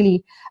Oxford, and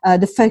really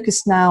the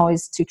focus now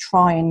is to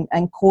try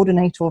and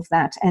coordinate all of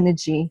that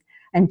energy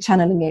and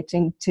channeling it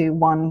into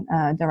one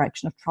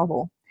direction of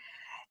travel.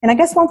 And I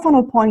guess one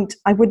final point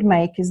I would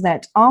make is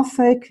that our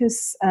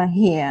focus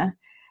here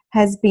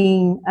has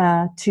been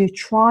to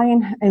try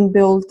and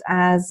build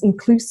as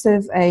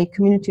inclusive a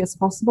community as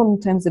possible in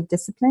terms of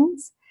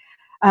disciplines.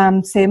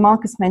 So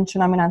Marcus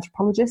mentioned I'm an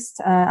anthropologist.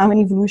 I'm an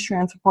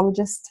evolutionary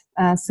anthropologist.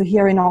 So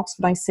here in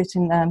Oxford, I sit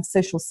in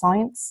social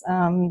science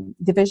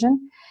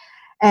division.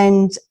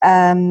 And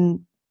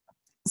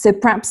so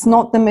perhaps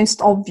not the most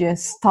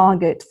obvious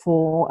target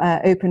for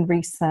open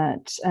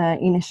research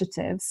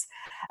initiatives.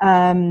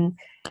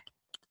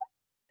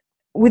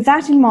 With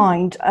that in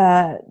mind,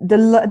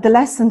 the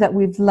lesson that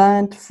we've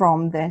learned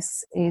from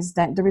this is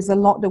that there is a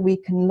lot that we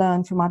can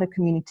learn from other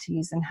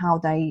communities and how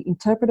they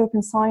interpret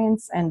open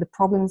science and the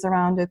problems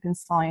around open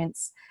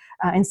science.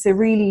 And so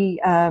really,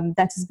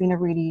 that has been a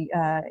really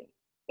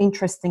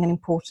interesting and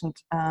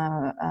important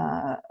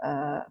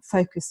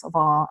focus of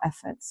our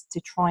efforts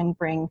to try and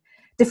bring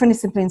different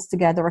disciplines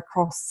together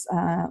across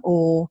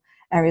all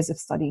areas of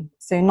study.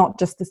 So not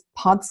just the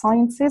hard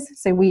sciences.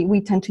 So we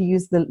tend to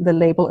use the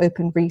label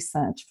open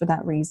research for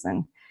that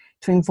reason,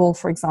 to involve,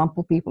 for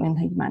example, people in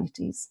the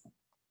humanities.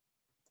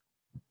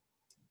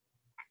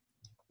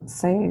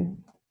 So.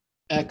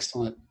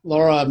 Excellent.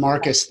 Laura,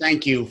 Marcus,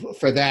 thank you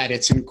for that.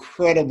 It's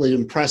incredibly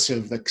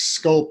impressive, the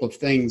scope of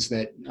things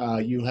that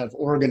you have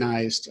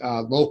organized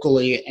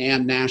locally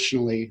and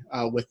nationally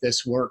with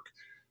this work.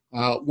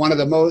 One of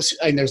the most,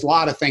 and there's a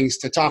lot of things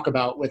to talk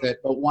about with it,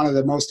 but one of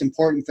the most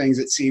important things,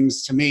 it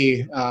seems to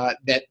me,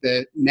 that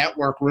the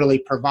network really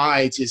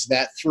provides is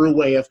that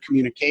throughway of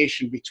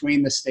communication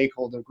between the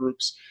stakeholder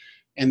groups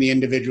and the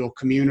individual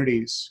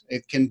communities.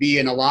 It can be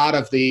in a lot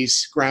of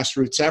these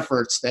grassroots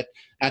efforts that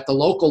at the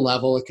local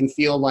level, it can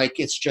feel like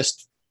it's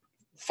just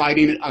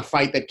fighting a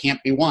fight that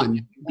can't be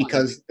won,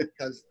 because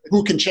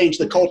who can change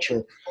the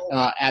culture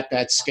at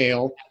that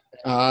scale?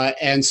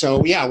 And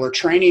so, yeah, we're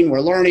training, we're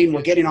learning,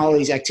 we're getting all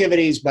these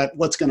activities, but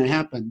what's going to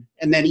happen?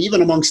 And then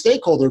even among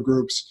stakeholder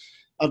groups,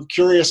 of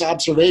curious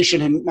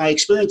observation, and my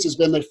experience has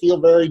been they feel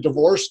very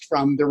divorced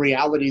from the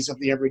realities of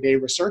the everyday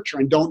researcher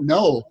and don't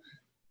know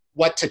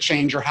what to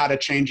change or how to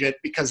change it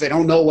because they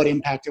don't know what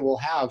impact it will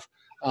have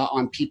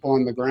on people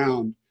on the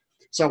ground.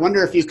 So I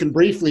wonder if you can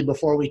briefly,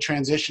 before we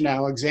transition to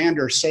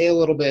Alexander, say a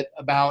little bit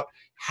about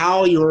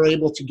how you were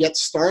able to get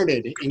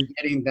started in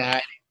getting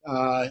that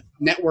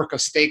network of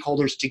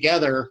stakeholders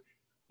together,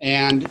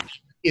 and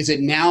is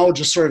it now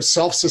just sort of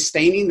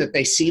self-sustaining that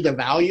they see the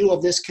value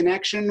of this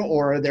connection,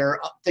 or are there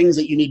things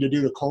that you need to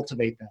do to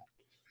cultivate that?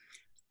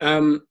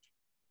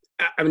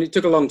 I mean, it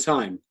took a long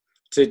time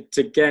to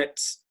get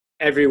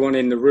everyone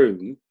in the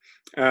room.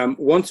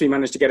 Once we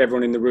managed to get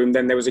everyone in the room,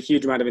 then there was a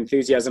huge amount of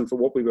enthusiasm for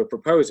what we were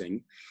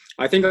proposing.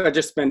 I think I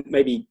just spent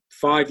maybe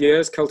 5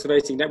 years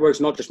cultivating networks,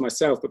 not just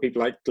myself, but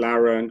people like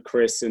Lara and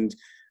Chris and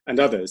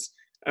others,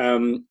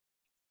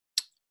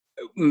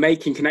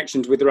 making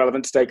connections with the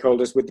relevant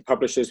stakeholders, with the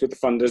publishers, with the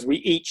funders. We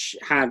each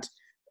had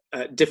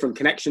different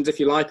connections, if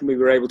you like, and we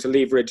were able to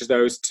leverage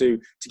those to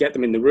get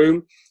them in the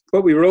room.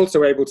 But we were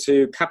also able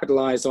to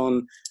capitalize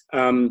on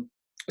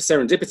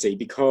serendipity,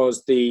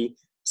 because the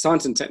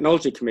Science and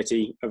Technology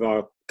Committee of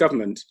our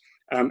government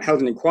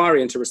held an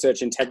inquiry into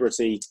research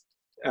integrity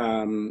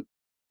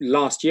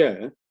last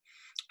year.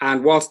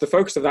 And whilst the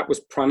focus of that was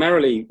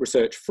primarily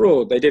research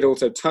fraud, they did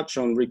also touch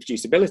on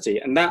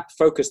reproducibility, and that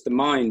focused the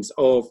minds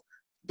of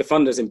the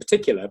funders in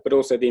particular, but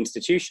also the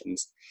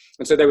institutions.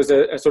 And so there was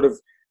a sort of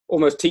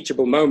almost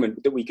teachable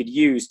moment that we could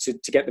use to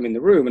get them in the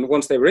room. And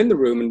once they were in the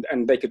room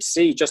and they could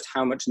see just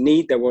how much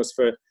need there was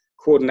for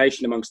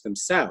coordination amongst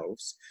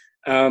themselves,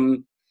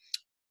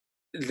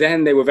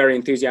 then they were very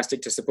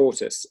enthusiastic to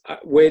support us.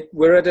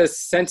 We're at a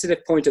sensitive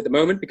point at the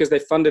moment because they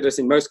funded us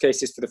in most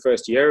cases for the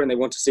first year, and they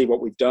want to see what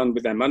we've done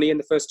with their money in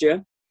the first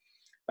year.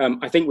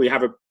 I think we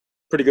have a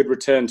pretty good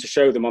return to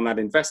show them on that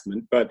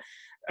investment, but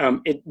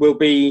it will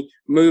be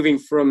moving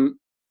from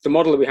the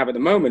model that we have at the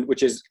moment,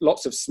 which is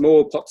lots of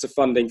small pots of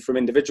funding from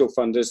individual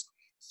funders,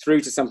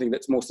 through to something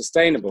that's more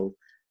sustainable.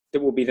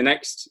 That will be the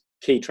next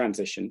key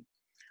transition.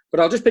 But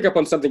I'll just pick up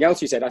on something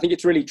else you said. I think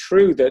it's really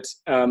true that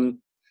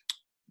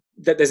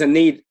that there's a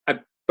need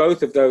at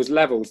both of those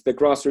levels, the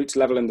grassroots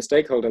level and the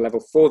stakeholder level,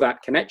 for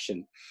that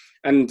connection.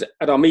 And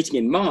at our meeting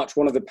in March,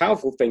 one of the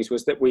powerful things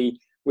was that we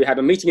had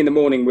a meeting in the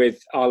morning with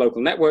our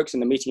local networks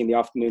and a meeting in the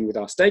afternoon with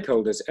our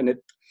stakeholders. And in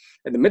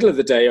the middle of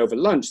the day over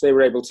lunch, they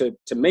were able to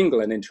mingle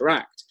and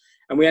interact.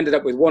 And we ended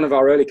up with one of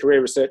our early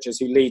career researchers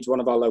who leads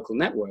one of our local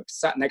networks,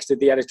 sat next to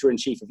the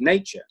editor-in-chief of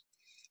Nature,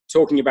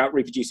 talking about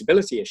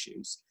reproducibility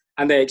issues.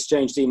 And they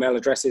exchanged email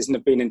addresses and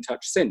have been in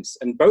touch since.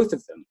 And both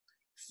of them,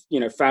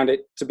 found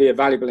it to be a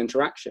valuable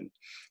interaction.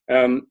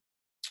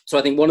 So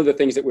I think one of the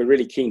things that we're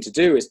really keen to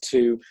do is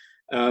to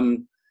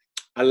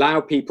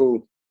allow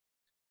people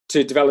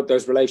to develop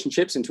those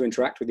relationships and to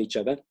interact with each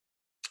other,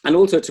 and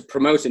also to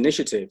promote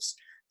initiatives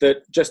that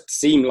just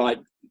seem like,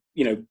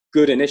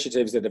 good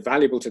initiatives that are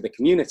valuable to the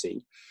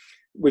community.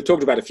 We've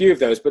talked about a few of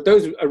those, but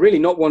those are really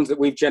not ones that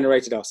we've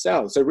generated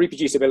ourselves. So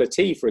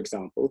reproducibility, for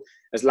example,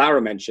 as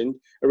Lara mentioned,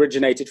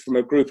 originated from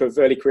a group of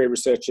early career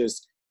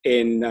researchers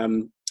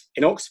in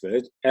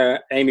Oxford,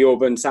 Amy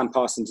Orban, Sam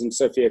Parsons, and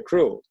Sophia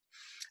Krull.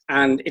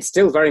 And it's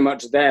still very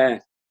much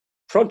their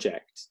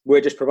project.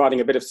 We're just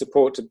providing a bit of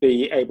support to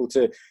be able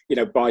to,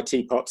 buy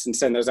teapots and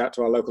send those out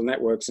to our local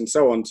networks and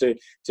so on to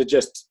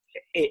just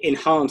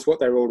enhance what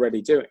they're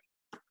already doing.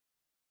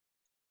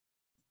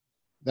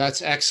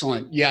 That's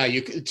excellent. Yeah,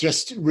 you could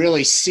just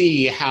really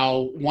see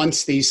how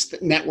once these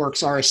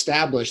networks are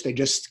established, they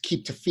just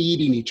keep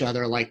feeding each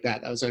other like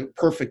that. That was a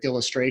perfect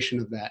illustration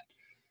of that.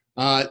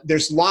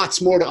 There's lots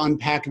more to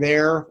unpack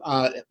there.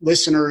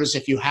 Listeners,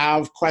 if you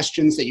have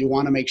questions that you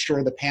want to make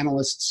sure the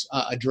panelists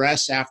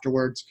address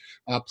afterwards,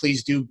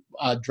 please do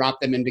drop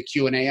them into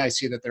Q&A. I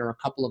see that there are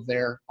a couple of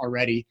there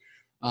already.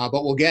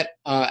 But we'll get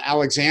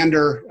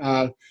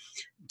Alexander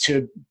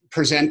to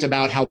present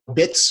about how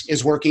BITS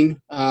is working,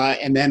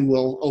 and then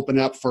we'll open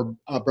up for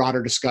a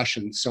broader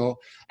discussion. So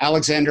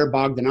Alexander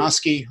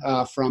Bogdanovsky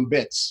from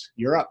BITS,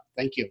 you're up.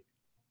 Thank you.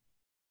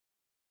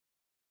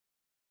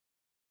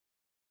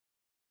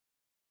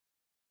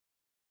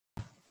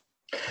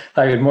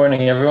 Hi, good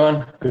morning,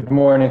 everyone. Good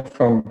morning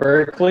from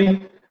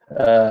Berkeley.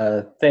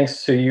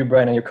 Thanks to you,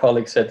 Brian, and your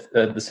colleagues at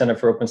the Center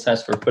for Open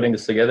Science for putting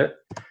this together.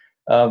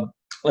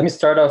 Let me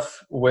start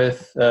off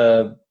with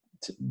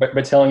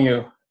by telling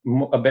you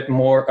a bit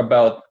more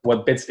about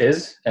what BITS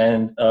is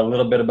and a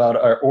little bit about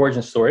our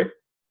origin story.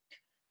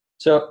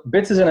 So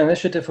BITS is an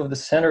initiative of the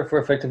Center for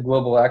Effective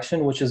Global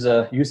Action, which is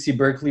a UC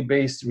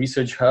Berkeley-based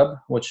research hub,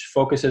 which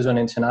focuses on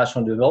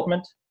international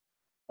development.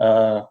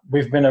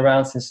 We've been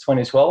around since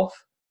 2012.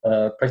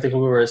 Practically,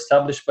 we were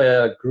established by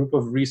a group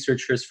of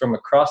researchers from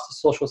across the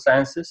social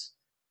sciences,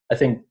 I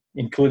think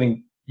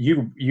including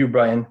you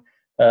Brian,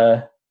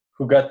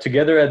 who got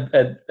together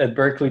at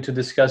Berkeley to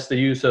discuss the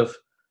use of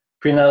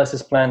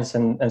pre-analysis plans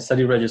and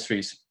study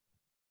registries.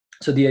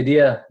 So the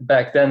idea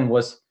back then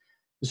was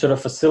to sort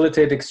of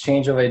facilitate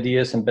exchange of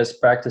ideas and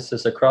best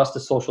practices across the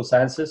social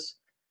sciences,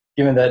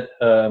 given that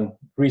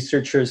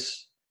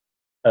researchers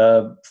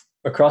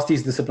across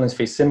these disciplines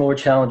face similar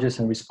challenges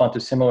and respond to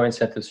similar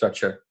incentive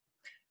structure.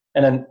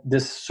 And then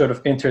this sort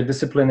of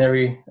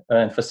interdisciplinary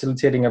and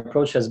facilitating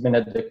approach has been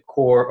at the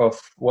core of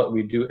what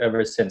we do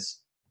ever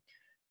since.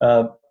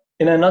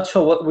 In a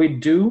nutshell, what we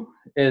do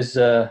is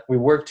we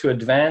work to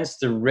advance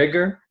the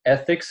rigor,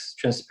 ethics,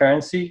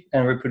 transparency,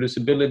 and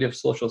reproducibility of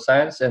social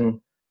science, and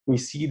we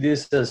see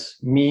this as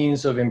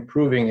means of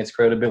improving its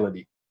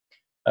credibility.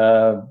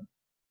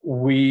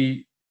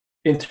 We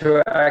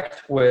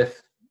interact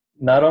with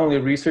not only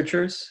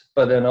researchers,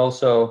 but then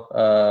also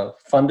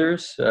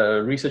funders,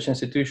 research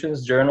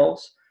institutions,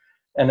 journals.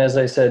 And as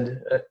I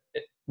said,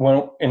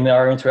 in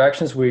our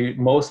interactions, we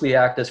mostly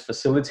act as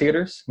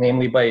facilitators,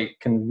 namely by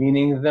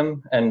convening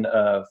them and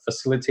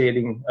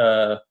facilitating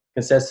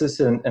consensus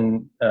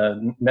and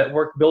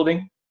network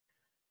building,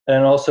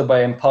 and also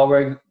by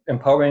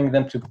empowering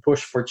them to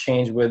push for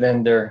change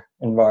within their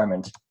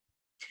environment.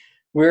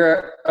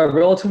 We're a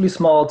relatively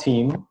small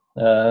team.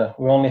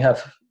 We only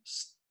have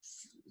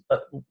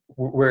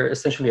we're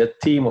essentially a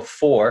team of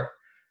 4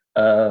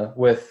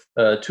 with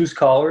 2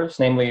 scholars,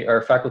 namely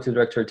our faculty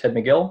director, Ted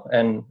Miguel,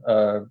 and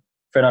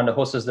Fernando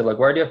Hosses de la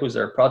Guardia, who's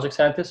our project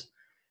scientist,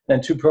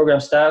 and 2 program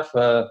staff,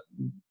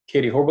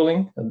 Katie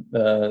Horbeling,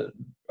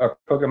 our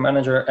program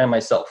manager, and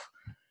myself.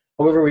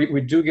 However,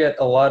 we do get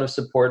a lot of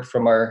support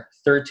from our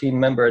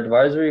 13-member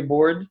advisory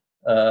board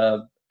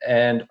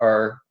and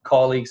our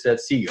colleagues at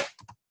CU.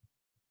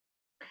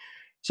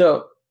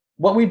 So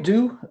what we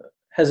do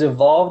has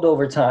evolved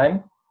over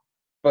time,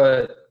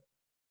 but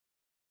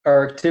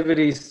our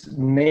activities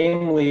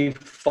mainly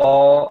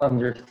fall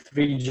under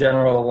 3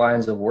 general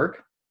lines of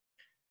work.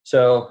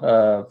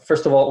 So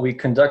first of all, we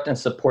conduct and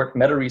support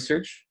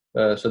meta-research.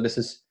 So this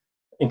is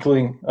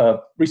including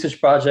research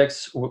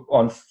projects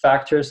on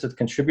factors that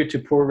contribute to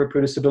poor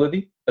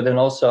reproducibility, but then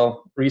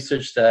also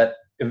research that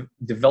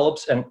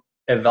develops and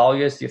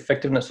evaluates the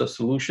effectiveness of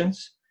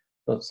solutions,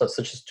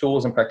 such as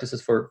tools and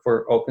practices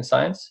for open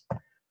science.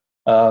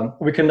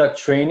 We conduct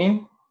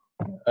training,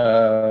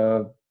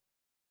 and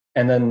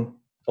then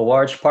a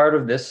large part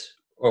of this,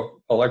 or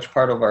a large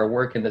part of our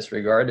work in this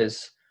regard,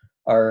 is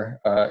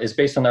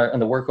based on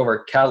the work of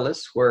our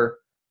catalysts, where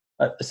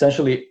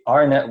essentially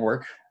our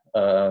network,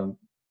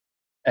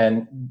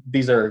 and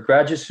these are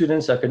graduate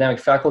students, academic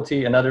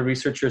faculty, and other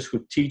researchers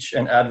who teach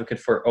and advocate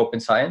for open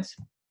science.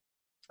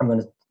 I'm going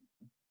to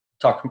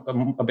talk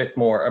a bit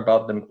more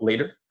about them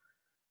later.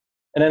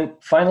 And then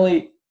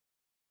finally,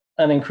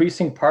 an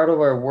increasing part of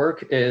our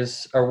work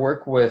is our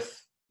work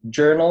with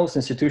journals,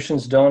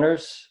 institutions,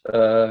 donors,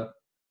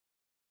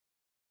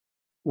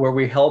 where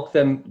we help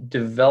them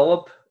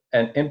develop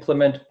and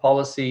implement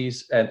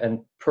policies and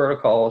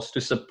protocols to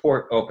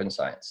support open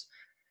science.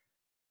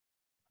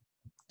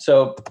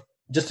 So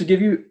just to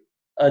give you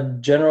a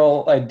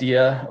general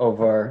idea of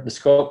the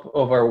scope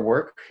of our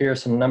work, here are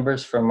some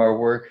numbers from our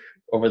work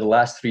over the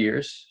last 3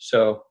 years.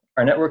 So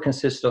our network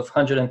consists of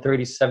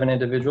 137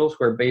 individuals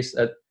who are based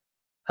at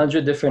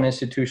 100 different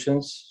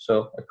institutions,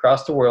 so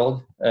across the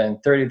world, and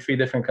 33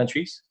 different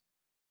countries.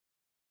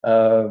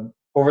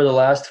 Over the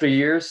last 3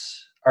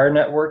 years, our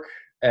network,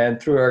 and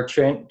through our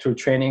through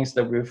trainings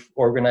that we've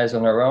organized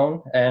on our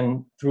own,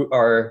 and through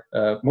our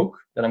MOOC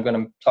that I'm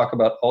going to talk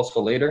about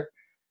also later,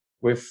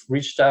 we've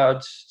reached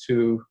out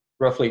to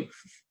roughly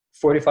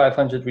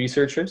 4,500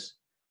 researchers.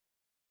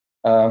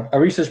 Our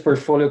research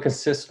portfolio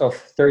consists of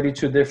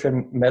 32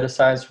 different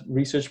meta-science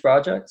research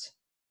projects.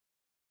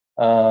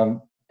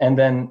 And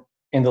then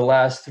in the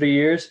last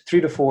 3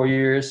 to 4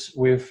 years,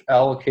 we've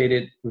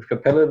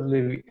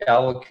competitively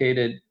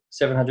allocated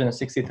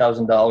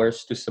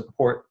 $760,000 to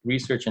support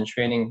research and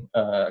training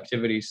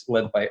activities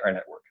led by our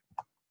network.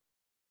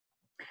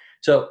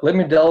 So let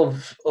me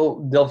delve a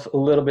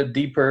little bit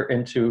deeper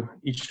into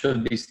each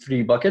of these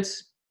 3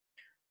 buckets.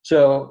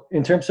 So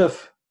in terms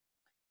of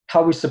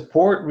how we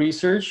support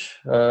research,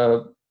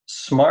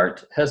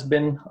 SMART has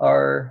been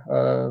our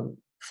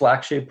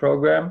flagship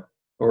program,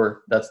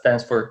 or that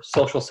stands for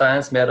Social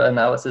Science,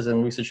 Meta-Analysis,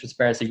 and Research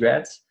Transparency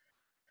Grants.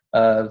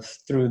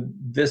 Through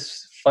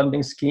this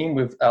funding scheme,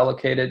 we've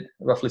allocated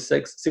roughly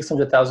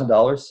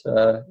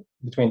 $600,000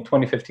 between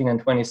 2015 and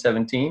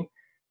 2017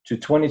 to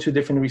 22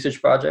 different research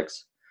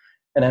projects.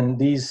 And then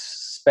these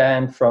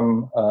span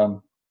from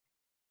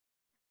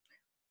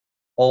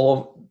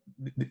all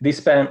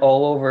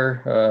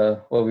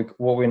over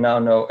what we now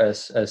know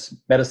as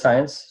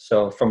meta-science.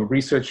 So from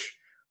research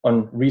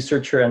on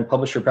researcher and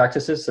publisher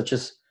practices, such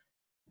as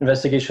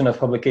investigation of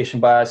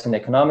publication bias in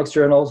economics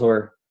journals,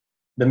 or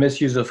the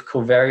misuse of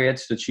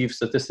covariates to achieve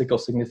statistical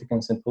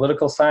significance in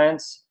political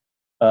science,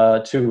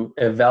 to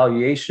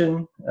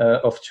evaluation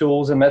of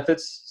tools and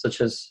methods,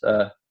 such as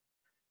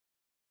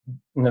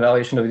an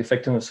evaluation of the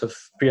effectiveness of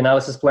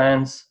pre-analysis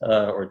plans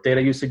or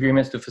data use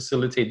agreements to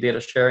facilitate data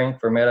sharing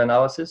for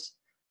meta-analysis.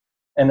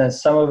 And then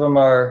some of them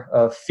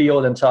are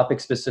field and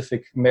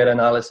topic-specific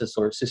meta-analysis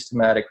or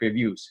systematic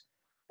reviews.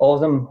 All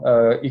of them,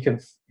 you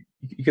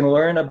can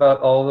learn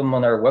about all of them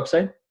on our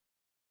website.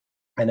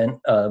 And then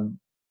a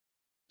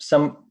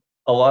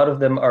lot of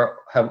them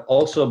have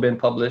also been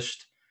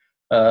published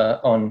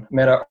on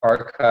Meta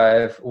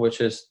Archive,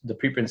 which is the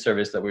preprint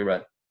service that we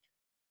run.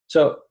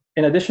 So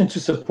in addition to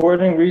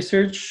supporting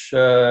research,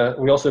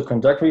 we also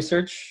conduct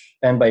research.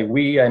 And by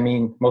we, I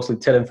mean mostly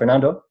Ted and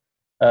Fernando.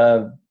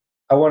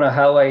 I want to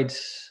highlight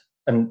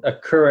a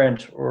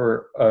current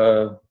or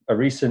a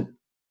recent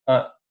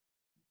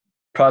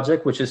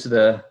project, which is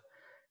the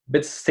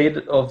BITS State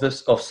of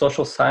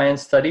Social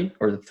Science study,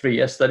 or the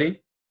 3S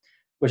study,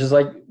 which is,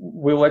 like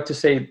we like to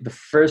say, the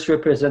first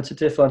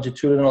representative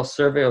longitudinal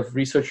survey of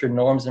researcher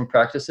norms and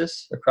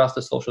practices across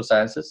the social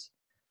sciences.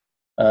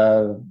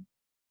 Though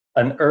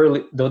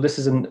this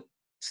is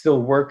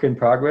still work in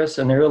progress,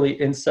 an early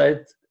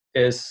insight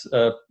has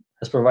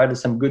provided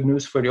some good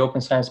news for the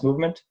open science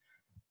movement,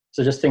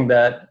 suggesting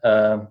that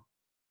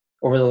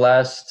over the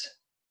last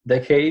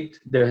decade,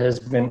 there has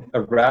been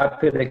a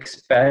rapid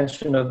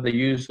expansion of the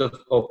use of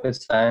open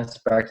science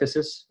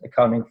practices,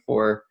 accounting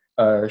for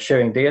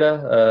sharing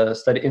data,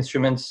 study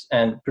instruments,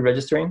 and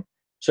pre-registering.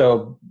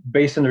 So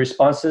based on the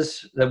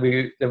responses that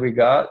we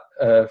got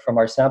from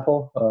our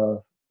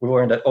sample, we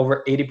learned that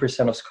over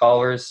 80% of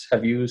scholars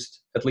have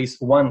used at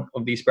least one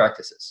of these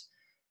practices,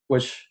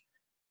 which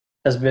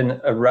has been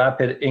a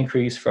rapid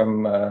increase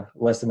from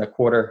less than a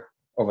quarter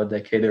of a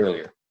decade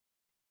earlier.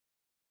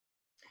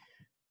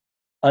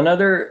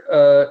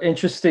 Another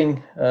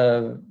interesting,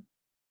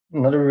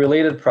 another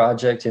related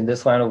project in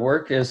this line of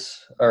work is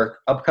our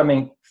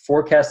upcoming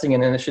forecasting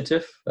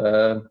initiative,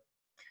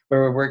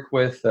 where we work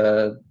with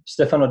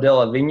Stefano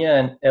Della Vigna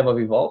and Eva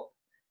Vival.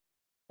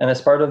 And as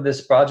part of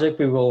this project,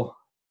 we will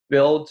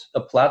build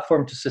a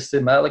platform to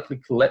systematically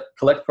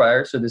collect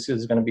prior. So this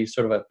is going to be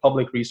sort of a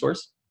public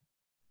resource.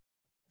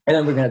 And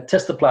then we're going to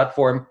test the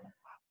platform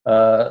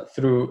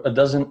through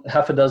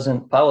half a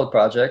dozen pilot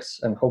projects,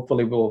 and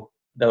hopefully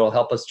that will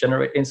help us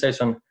generate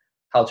insights on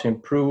how to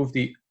improve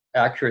the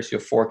accuracy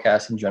of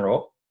forecasts in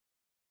general.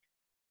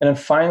 And then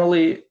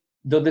finally,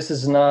 though this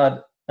is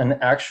not an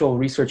actual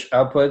research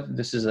output,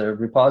 this is a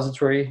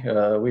repository.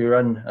 We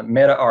run a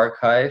meta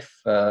archive,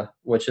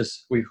 which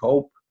is we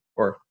hope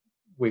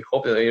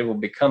that it will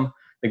become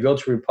the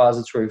go-to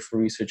repository for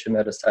research in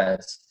meta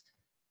science.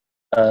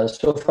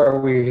 So far,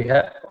 we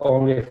have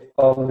only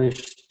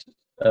published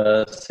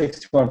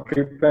 61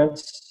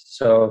 preprints.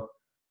 So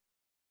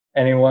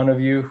any one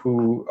of you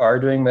who are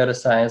doing meta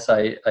science,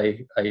 I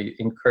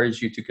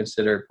encourage you to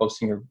consider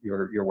posting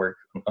your work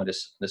on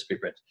this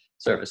preprint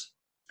service.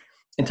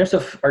 In terms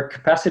of our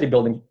capacity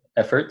building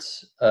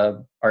efforts,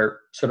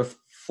 our sort of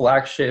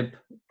flagship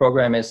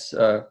program is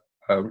a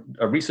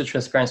research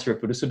transparency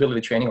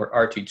reproducibility training, or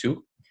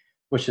RT2,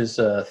 which is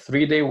a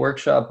 3-day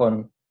workshop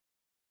on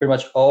pretty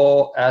much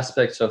all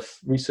aspects of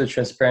research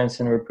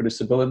transparency and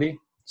reproducibility.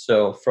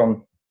 So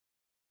from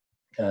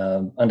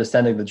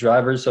understanding the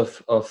drivers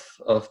of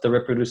the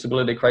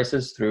reproducibility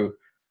crisis through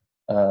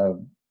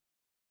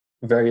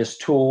various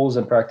tools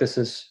and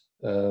practices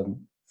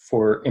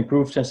for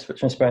improved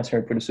transparency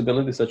and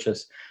reproducibility, such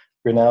as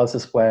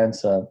reanalysis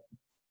plans,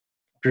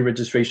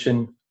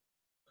 pre-registration,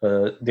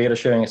 data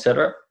sharing,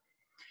 etc.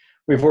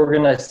 We've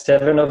organized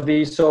 7 of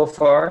these so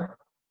far,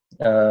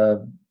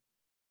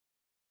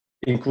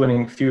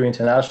 including a few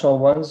international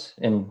ones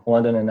in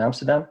London and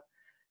Amsterdam.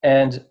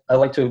 And I'd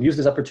like to use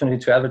this opportunity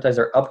to advertise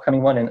our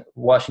upcoming one in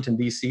Washington,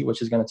 D.C.,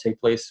 which is going to take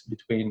place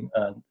between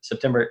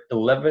September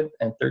 11th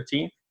and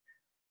 13th.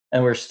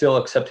 And we're still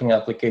accepting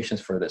applications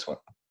for this one.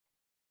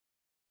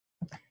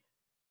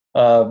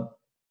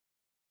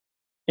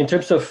 In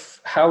terms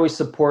of how we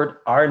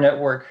support our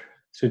network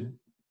to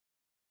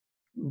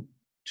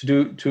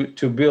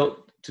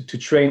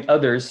train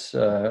others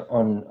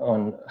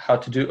on how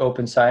to do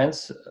open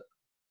science,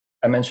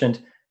 I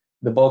mentioned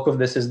the bulk of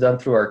this is done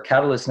through our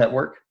Catalyst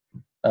network.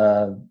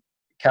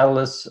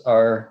 Catalysts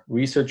are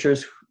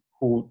researchers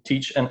who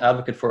teach and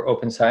advocate for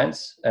open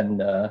science,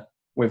 and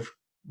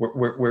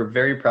we're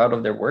very proud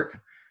of their work.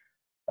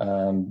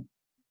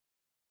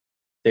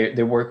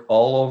 They work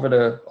all over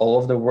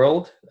the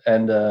world,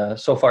 and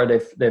so far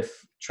they've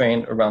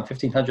trained around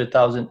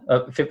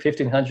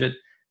 1,500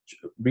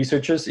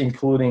 researchers,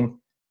 including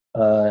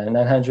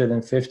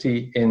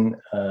 950 in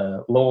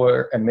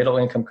lower and middle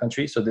income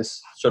countries. So this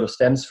sort of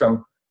stems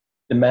from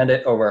the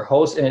mandate of our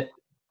host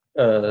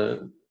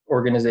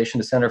organization,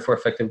 the Center for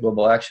Effective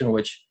Global Action,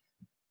 which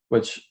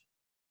puts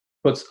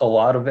a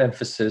lot of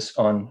emphasis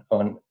on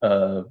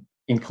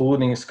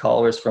including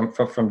scholars from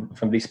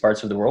these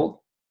parts of the world.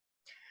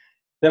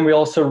 Then we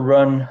also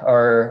run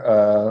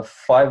our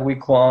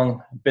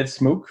 5-week-long BITS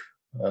MOOC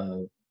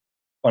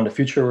on the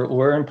Future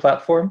Learn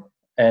platform,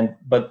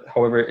 but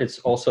however, it's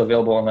also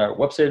available on our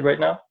website right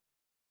now.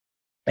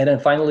 And then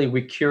finally,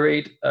 we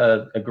curate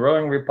a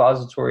growing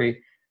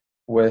repository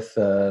with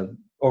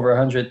over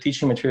 100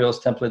 teaching materials,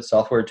 templates,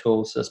 software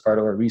tools as part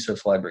of our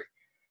resource library.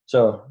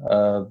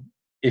 So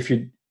if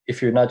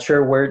you're not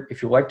sure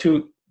if you like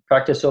to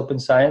practice open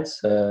science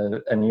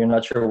and you're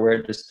not sure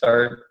where to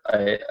start,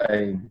 I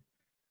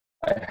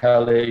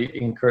highly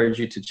encourage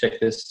you to check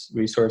this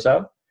resource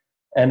out.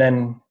 And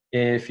then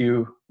if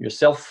you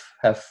yourself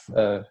have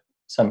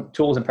some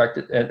tools and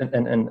practice and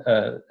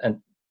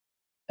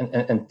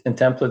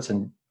templates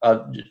and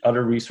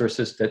other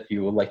resources that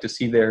you would like to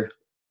see there,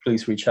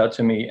 please reach out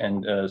to me,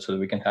 and so that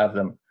we can have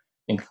them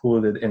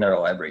included in our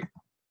library.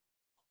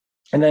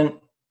 And then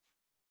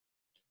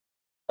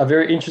a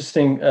very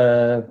interesting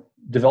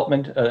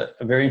development, a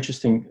very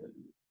interesting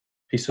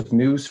piece of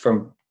news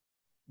from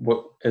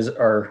what is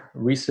our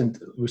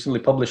recently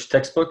published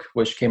textbook,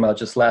 which came out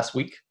just last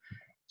week.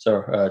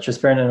 So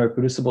Transparent and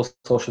Reproducible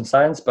Social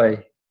Science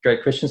by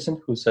Greg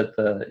Christensen, who's at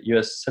the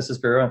US Census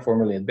Bureau and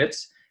formerly at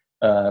BITS,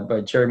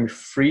 by Jeremy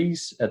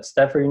Fries at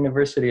Stanford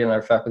University, and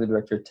our faculty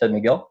director, Ted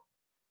Miguel.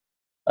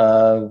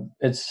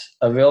 It's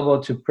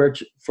available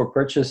for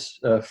purchase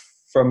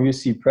from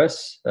UC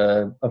Press.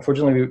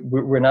 Unfortunately,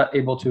 we're not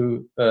able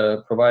to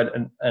provide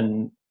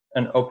an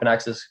open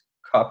access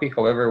copy.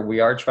 However, we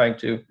are trying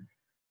to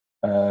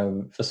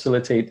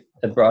facilitate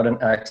and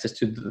broaden access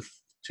to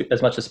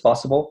as much as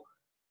possible.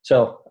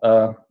 So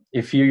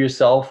if you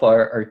yourself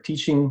are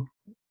teaching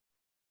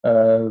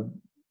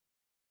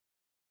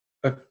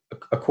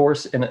a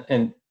course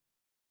in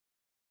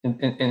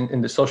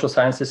the social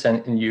sciences,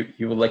 and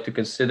you would like to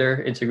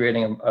consider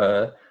integrating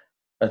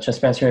a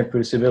transparency and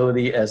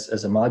reproducibility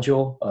as a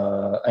module,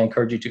 I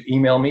encourage you to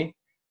email me.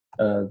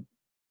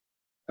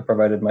 I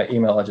provided my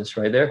email address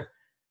right there,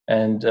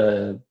 and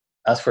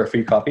ask for a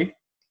free copy.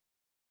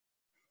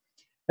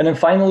 And then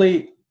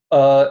finally,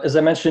 as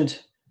I mentioned,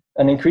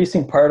 an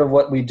increasing part of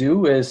what we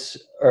do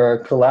is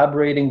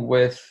collaborating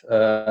with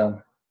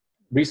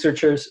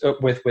researchers,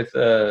 with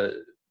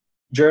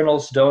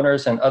journals,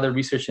 donors, and other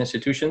research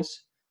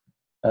institutions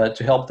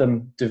to help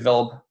them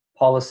develop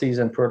policies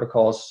and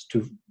protocols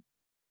to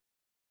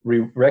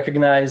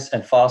recognize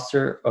and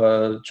foster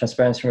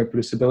transparency and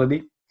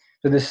reproducibility.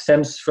 So this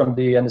stems from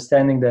the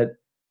understanding that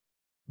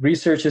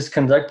research is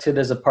conducted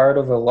as a part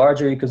of a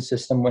larger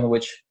ecosystem in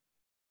which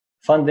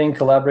funding,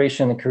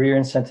 collaboration, and career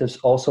incentives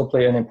also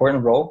play an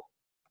important role.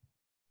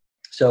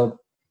 So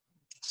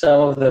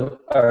some of the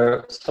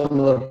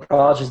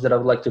projects that I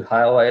would like to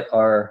highlight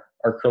are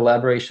our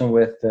collaboration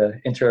with the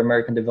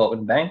Inter-American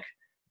Development Bank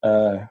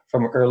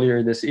from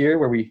earlier this year,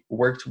 where we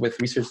worked with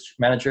research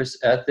managers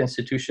at the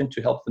institution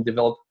to help them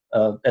develop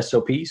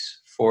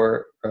SOPs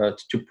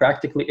to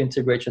practically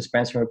integrate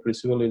transparency and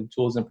reproducibility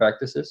tools and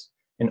practices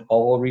in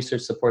all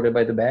research supported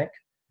by the bank.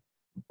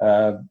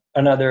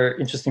 Another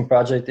interesting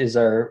project is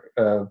our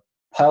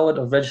pilot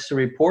of register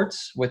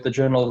reports with the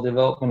Journal of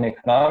Development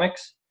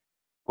Economics,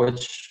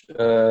 which,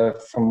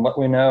 from what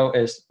we know,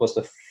 was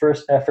the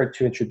first effort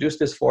to introduce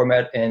this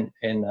format in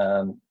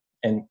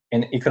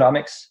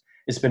economics.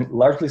 It's been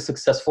largely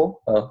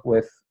successful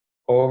with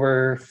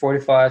over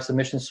 45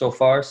 submissions so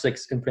far,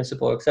 6 in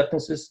principal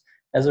acceptances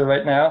as of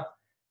right now,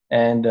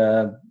 and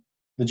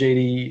the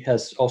JD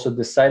has also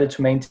decided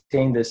to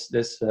maintain this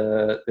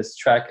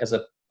track as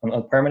on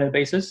a permanent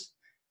basis.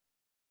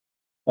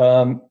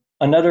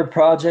 Another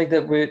project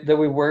that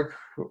we work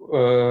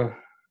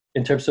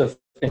in terms of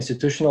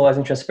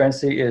institutionalizing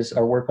transparency is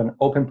our work on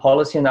open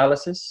policy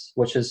analysis,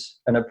 which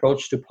is an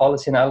approach to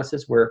policy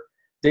analysis where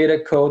data,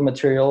 code,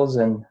 materials,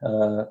 and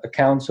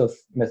accounts of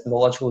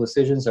methodological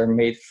decisions are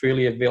made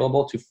freely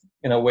available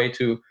in a way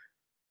to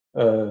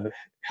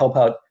help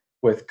out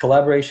with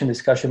collaboration,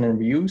 discussion, and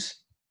reuse.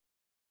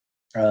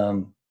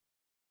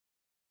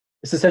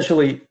 It's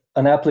essentially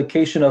an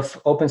application of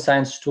open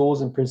science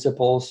tools and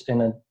principles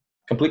in a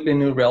completely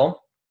new realm.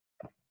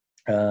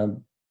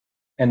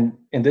 And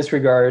in this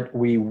regard,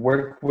 we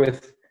work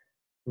with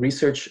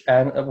research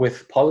and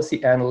with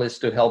policy analysts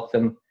to help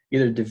them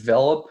either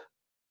develop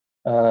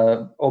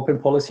open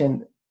policy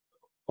and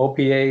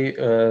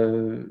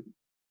OPA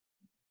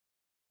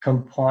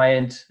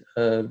compliant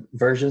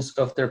versions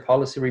of their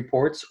policy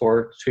reports,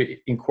 or to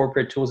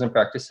incorporate tools and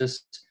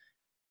practices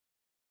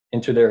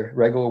into their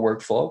regular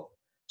workflow.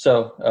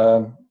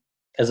 So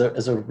as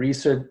a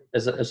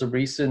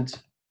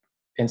recent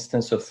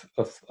instance of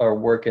our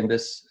work in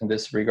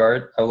this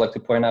regard, I would like to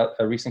point out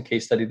a recent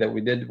case study that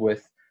we did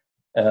with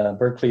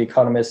Berkeley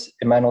economists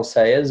Emmanuel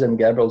Saez and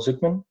Gabriel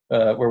Zuckman,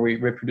 where we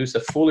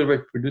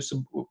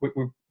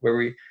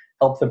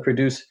help them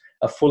produce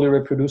a fully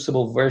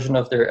reproducible version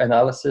of their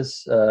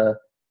analysis,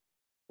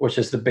 which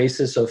is the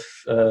basis of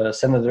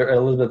Senator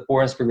Elizabeth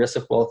Warren's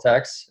progressive wealth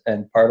tax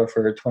and part of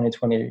her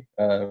 2020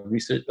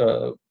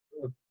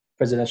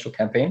 presidential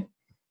campaign.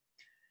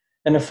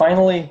 And then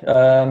finally,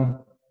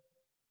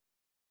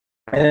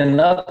 in an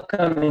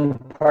upcoming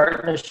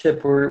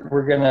partnership,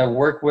 we're going to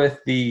work with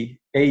the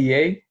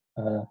AEA,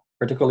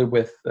 particularly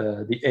with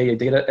the AEA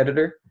data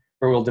editor,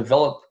 where we'll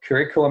develop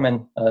curriculum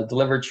and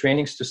deliver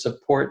trainings to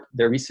support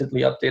their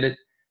recently updated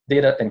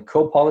data and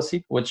code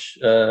policy, which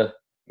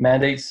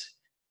mandates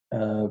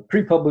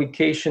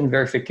pre-publication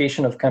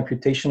verification of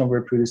computational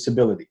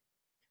reproducibility.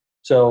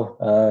 So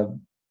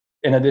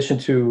in addition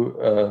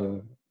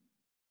to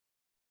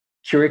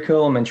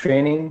curriculum and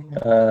training,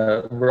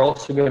 we're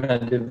also going to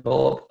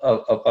develop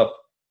a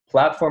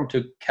platform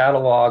to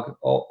catalog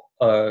all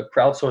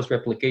crowdsourced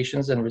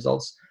replications and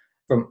results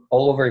from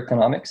all over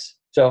economics.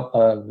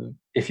 So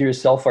if you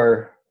yourself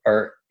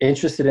are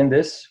interested in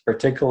this,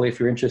 particularly if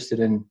you're interested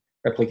in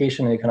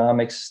replication in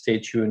economics, stay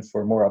tuned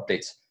for more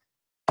updates.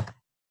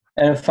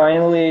 And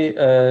finally,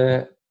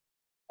 I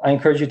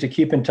encourage you to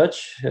keep in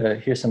touch.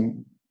 Here's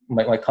some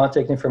my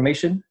contact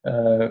information,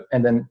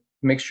 and then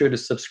make sure to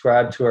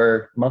subscribe to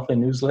our monthly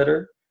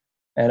newsletter,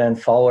 and then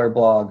follow our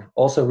blog.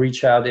 Also,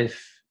 reach out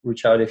if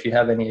you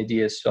have any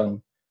ideas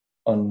on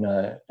and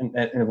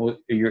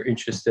you're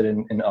interested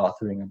in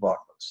authoring a blog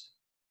post.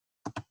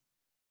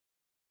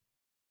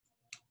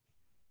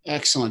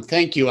 Excellent.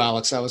 Thank you,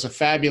 Alex. That was a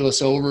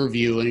fabulous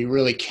overview, and you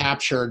really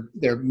captured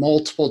their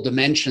multiple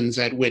dimensions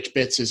at which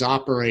BITS is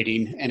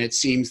operating, and it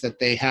seems that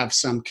they have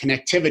some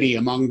connectivity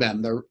among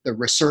them, the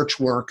research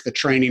work, the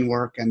training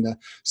work, and the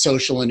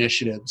social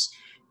initiatives.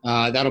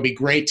 That'll be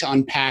great to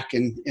unpack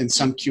in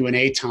some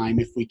Q&A time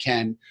if we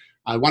can.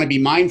 I want to be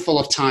mindful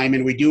of time,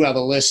 and we do have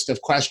a list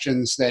of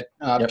questions that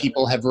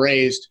people have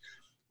raised.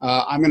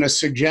 I'm going to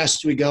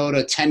suggest we go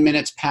to 10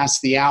 minutes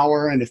past the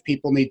hour, and if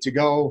people need to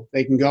go,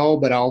 they can go,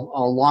 but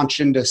I'll launch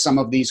into some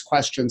of these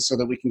questions so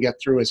that we can get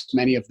through as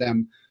many of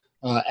them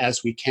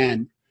as we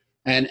can.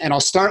 And I'll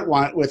start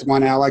with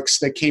one, Alex,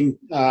 that came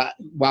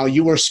while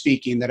you were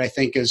speaking that I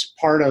think is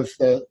part of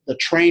the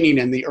training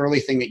and the early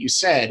thing that you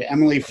said.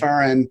 Emily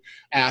Farron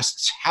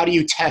asks, how do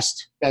you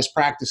test best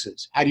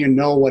practices? How do you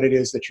know what it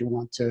is that you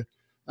want to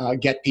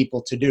get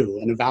people to do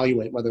and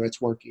evaluate whether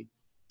it's working?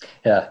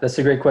 Yeah, that's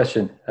a great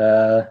question.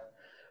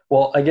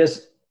 Well, I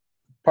guess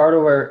part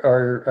of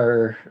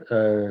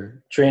our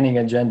training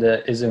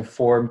agenda is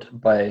informed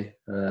by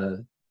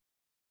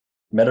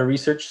meta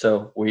research.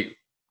 So we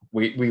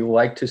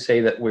like to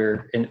say that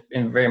we're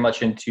in very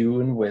much in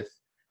tune with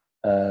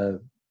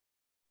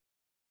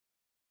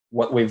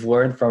what we've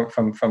learned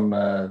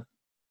from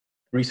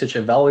research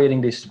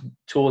evaluating these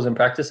tools and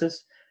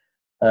practices.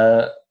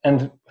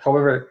 And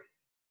however,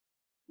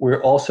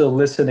 we're also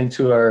listening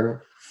to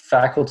our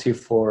faculty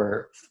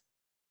for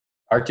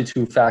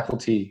R22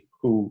 faculty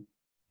who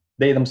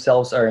they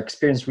themselves are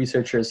experienced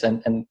researchers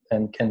and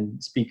can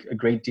speak a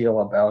great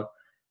deal about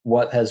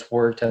what has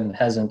worked and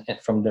hasn't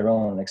from their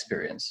own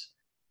experience.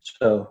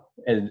 So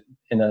in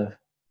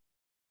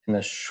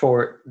a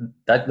short,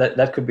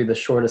 that could be the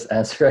shortest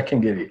answer I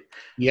can give you.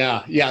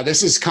 Yeah,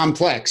 this is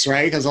complex,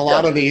 right? Because a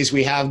lot of these,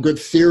 we have good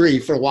theory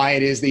for why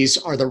it is these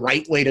are the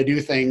right way to do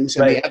things,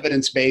 and the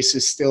evidence base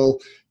is still,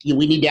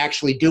 we need to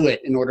actually do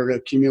it in order to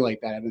accumulate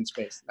that evidence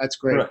base. That's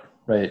great.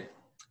 Right.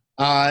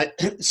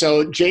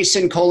 So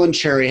Jason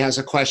Colancherry has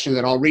a question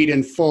that I'll read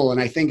in full,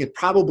 and I think it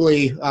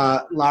probably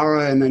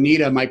Laura and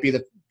Anita might be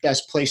the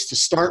best place to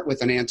start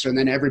with an answer, and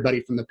then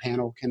everybody from the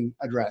panel can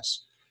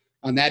address.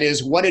 And that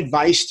is, what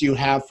advice do you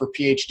have for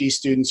PhD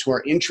students who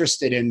are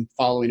interested in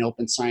following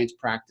open science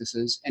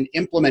practices and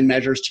implement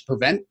measures to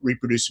prevent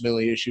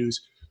reproducibility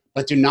issues,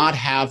 but do not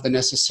have the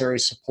necessary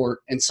support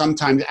and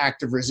sometimes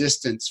active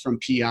resistance from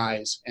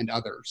PIs and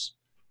others?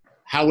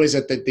 How is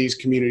it that these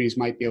communities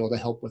might be able to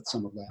help with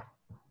some of that?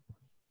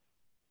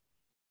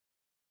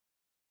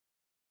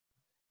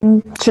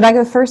 Should I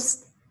go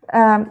first?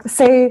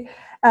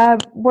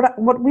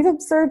 What we've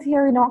observed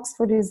here in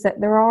Oxford is that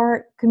there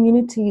are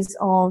communities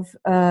of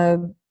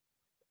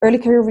early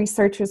career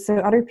researchers, so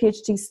other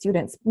PhD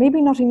students,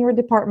 maybe not in your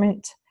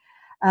department,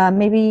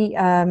 maybe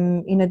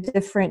in a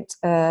different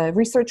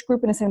research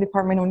group in the same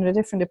department or in a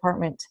different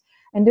department.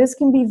 And those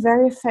can be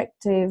very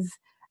effective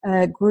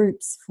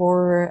groups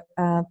for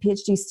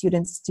PhD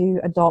students to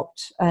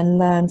adopt and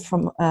learn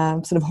from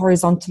sort of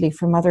horizontally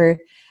from other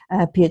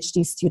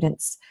PhD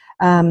students.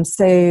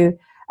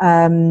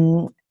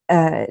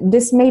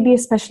 This may be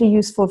especially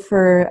useful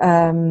for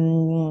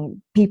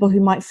people who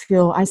might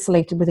feel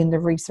isolated within the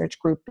research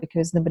group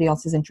because nobody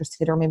else is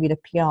interested, or maybe the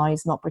PI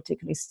is not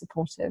particularly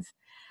supportive.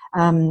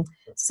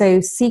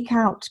 So seek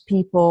out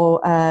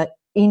people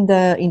in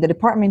the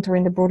department or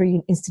in the broader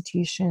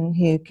institution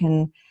who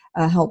can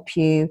help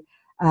you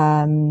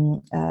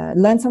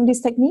learn some of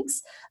these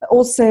techniques.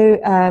 Also,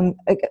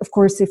 of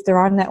course, if there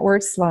are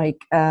networks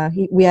like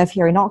we have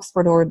here in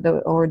Oxford, or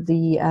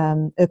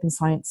the Open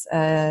Science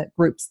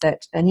groups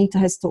that Anita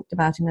has talked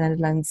about in the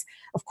Netherlands,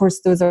 of course,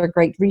 those are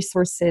great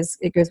resources.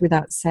 It goes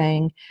without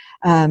saying.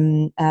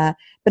 But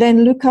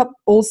then look up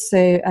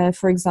also,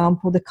 for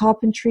example, the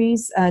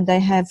carpentries. They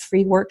have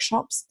free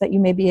workshops that you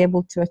may be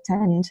able to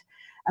attend.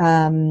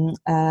 And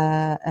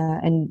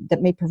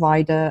that may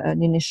provide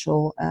an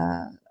initial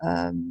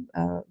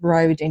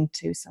road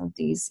into some of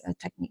these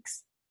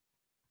techniques.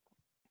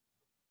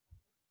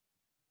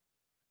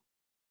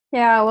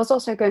 Yeah, I was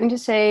also going to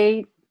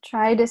say,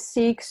 try to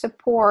seek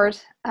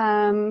support,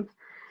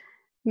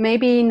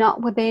 maybe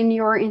not within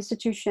your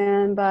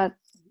institution, but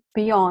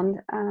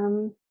beyond.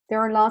 There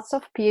are lots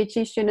of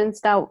PhD students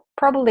that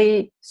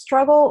probably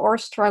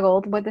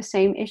struggled with the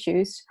same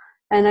issues.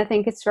 And I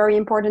think it's very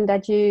important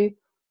that you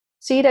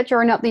see that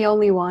you're not the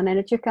only one, and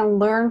that you can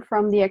learn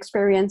from the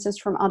experiences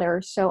from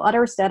others. So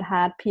others that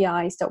had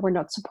PIs that were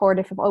not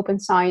supportive of open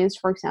science,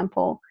 for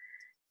example.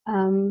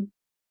 So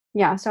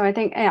I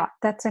think,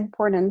 that's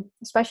important,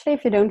 especially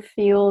if you don't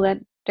feel that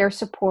there's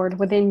support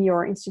within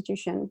your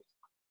institution.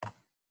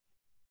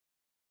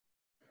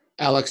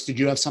 Alex, did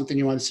you have something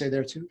you want to say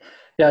there too?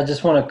 Yeah, I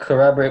just want to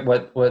corroborate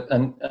what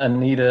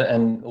Anita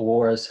and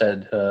Laura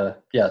said.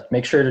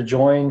 Make sure to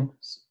join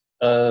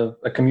a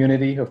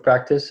community of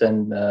practice,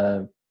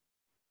 and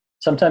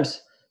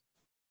sometimes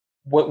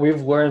what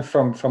we've learned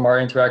from our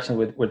interaction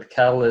with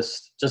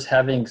Catalyst, just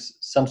having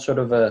some sort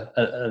of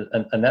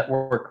a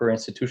network or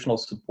institutional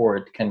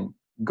support can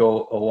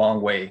go a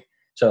long way.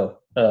 So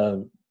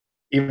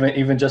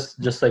even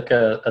just like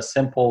a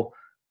simple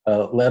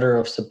letter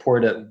of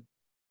support that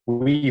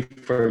we,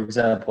 for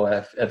example,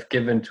 have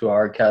given to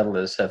our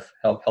Catalysts have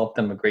helped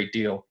them a great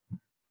deal.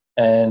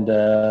 And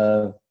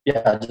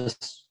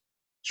just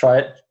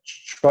try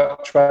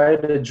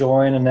to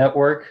join a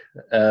network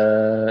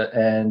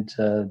and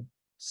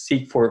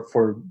seek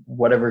for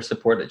whatever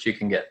support that you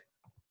can get.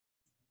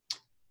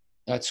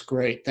 That's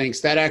great. Thanks.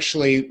 That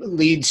actually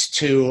leads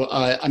to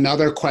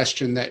another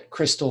question that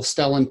Crystal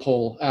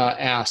Stellenpol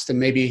asked, and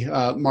maybe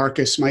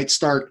Marcus might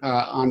start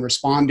on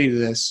responding to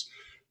this.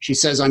 She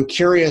says, I'm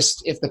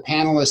curious if the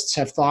panelists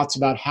have thoughts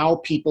about how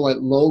people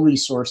at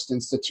low-resourced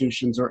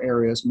institutions or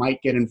areas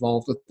might get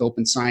involved with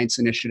open science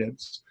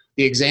initiatives.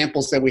 The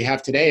examples that we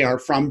have today are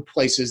from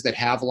places that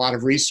have a lot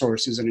of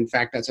resources, and in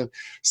fact,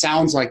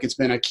 sounds like it's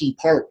been a key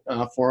part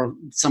for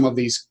some of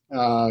these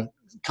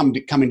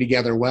coming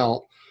together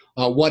well.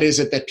 What is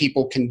it that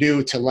people can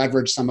do to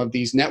leverage some of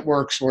these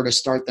networks or to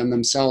start them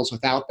themselves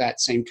without that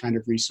same kind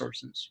of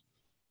resources?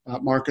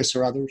 Marcus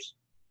or others?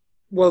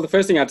 Well, the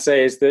first thing I'd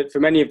say is that for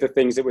many of the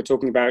things that we're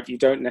talking about, you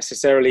don't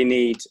necessarily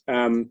need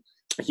a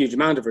huge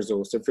amount of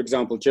resource. So, for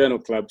example, journal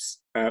clubs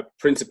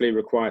principally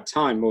require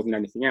time more than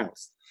anything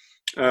else.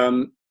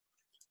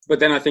 But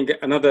then I think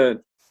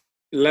another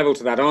level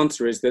to that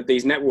answer is that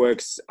these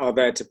networks are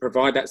there to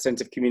provide that sense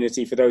of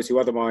community for those who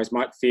otherwise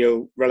might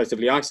feel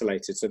relatively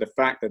isolated. So the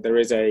fact that there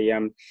is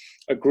a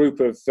group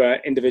of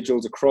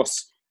individuals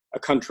across a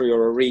country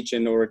or a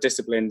region or a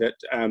discipline that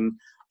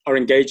are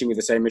engaging with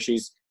the same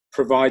issues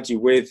provides you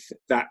with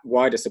that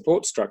wider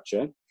support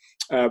structure.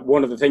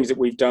 One of the things that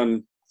we've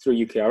done through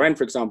UKRN,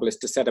 for example, is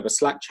to set up a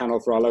Slack channel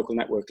for our local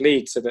network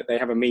leads so that they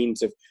have a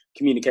means of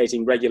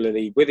communicating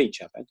regularly with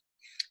each other.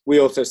 We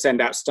also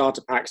send out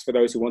starter packs for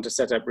those who want to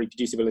set up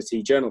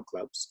reproducibility journal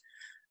clubs.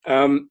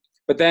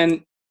 But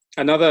then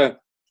another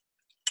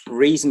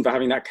reason for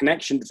having that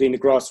connection between the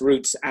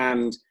grassroots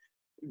and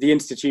the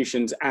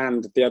institutions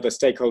and the other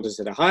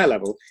stakeholders at a higher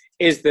level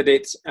is that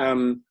it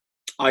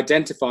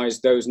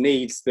identifies those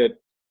needs that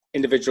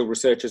individual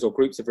researchers or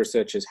groups of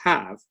researchers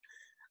have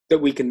that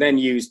we can then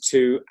use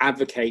to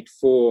advocate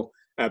for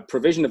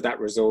provision of that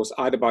resource,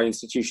 either by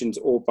institutions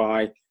or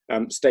by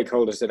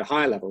stakeholders at a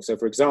higher level. So,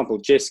 for example,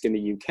 JISC in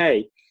the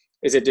UK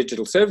is a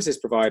digital services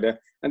provider,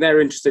 and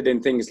they're interested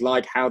in things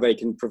like how they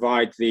can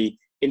provide the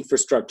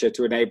infrastructure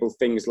to enable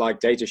things like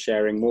data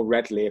sharing more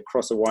readily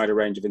across a wider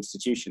range of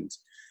institutions.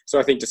 So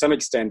I think to some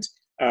extent,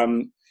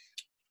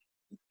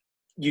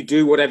 you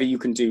do whatever you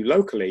can do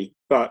locally,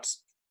 but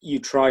you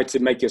try to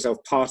make yourself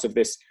part of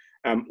this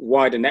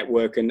wider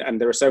network. And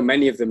there are so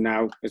many of them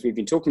now, as we've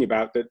been talking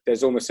about, that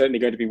there's almost certainly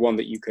going to be one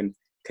that you can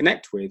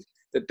connect with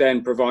that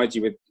then provides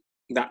you with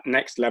that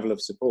next level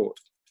of support.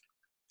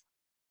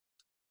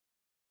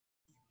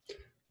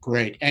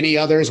 Great. Any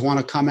others want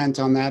to comment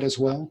on that as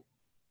well?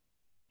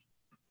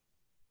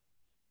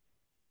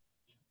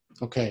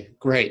 Okay,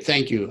 great.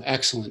 Thank you.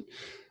 Excellent.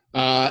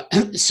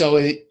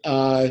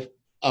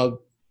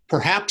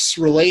 Perhaps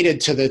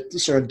related to the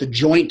sort of the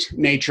joint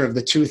nature of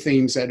the two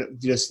themes that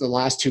just the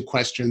last two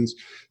questions,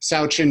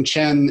 Xiaoqin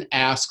Chen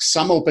asks,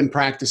 some open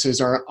practices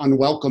are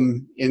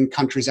unwelcome in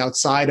countries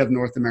outside of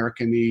North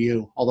America and the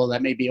EU, although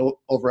that may be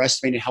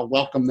overestimating how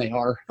welcome they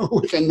are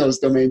within those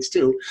domains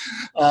too.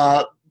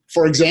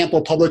 For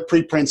example, public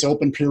preprints,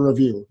 open peer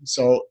review.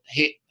 So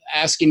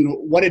asking,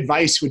 what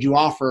advice would you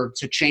offer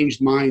to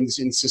changed minds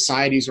in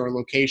societies or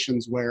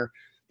locations where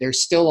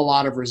there's still a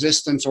lot of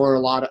resistance or a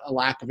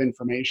lack of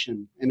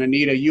information? And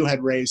Anita, you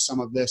had raised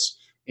some of this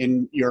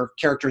in your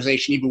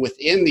characterization, even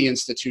within the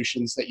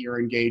institutions that you're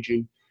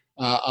engaging,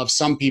 of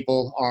some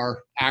people are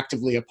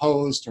actively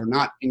opposed or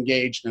not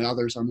engaged and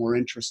others are more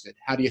interested.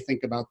 How do you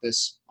think about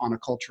this on a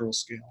cultural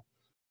scale?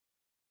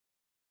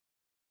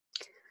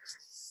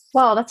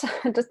 Well, that's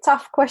a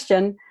tough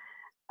question.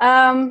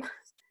 I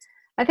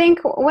think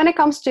when it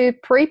comes to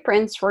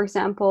preprints, for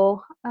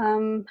example,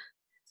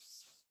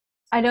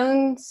 I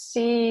don't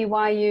see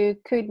why you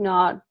could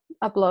not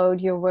upload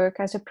your work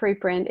as a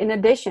preprint in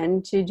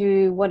addition to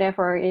do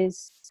whatever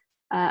is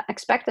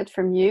expected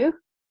from you.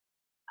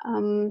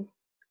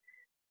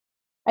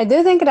 I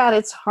do think that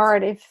it's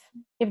hard if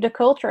the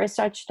culture is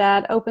such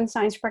that open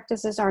science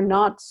practices are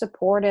not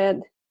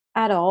supported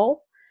at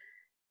all.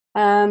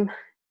 And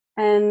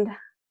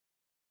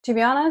to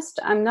be honest,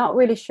 I'm not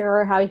really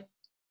sure how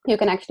you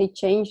can actually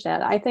change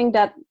that. I think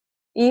that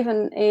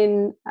even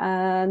in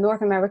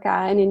North America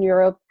and in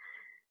Europe,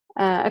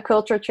 a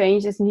culture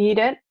change is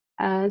needed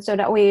so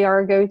that we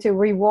are going to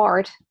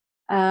reward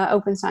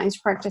open science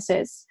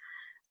practices.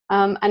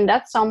 And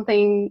that's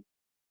something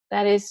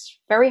that is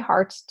very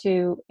hard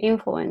to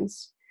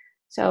influence.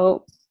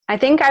 So I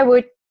think I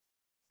would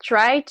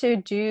try to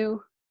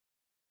do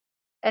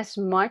as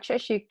much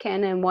as you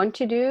can and want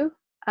to do,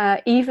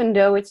 even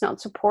though it's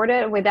not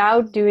supported,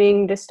 without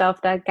doing the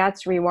stuff that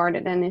gets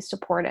rewarded and is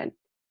supported,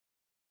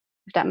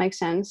 if that makes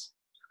sense.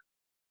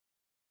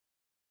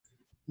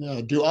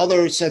 Do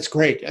others, that's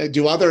great.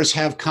 Do others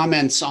have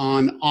comments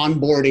on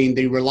onboarding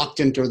the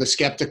reluctant or the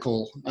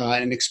skeptical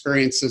and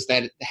experiences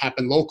that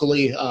happen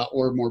locally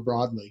or more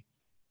broadly?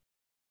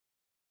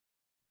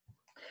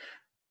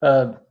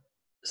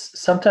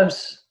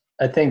 Sometimes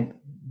I think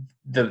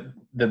the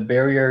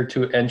barrier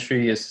to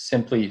entry is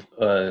simply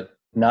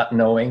not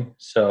knowing.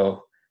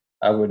 So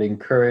I would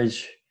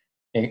encourage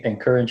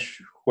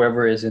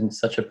whoever is in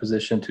such a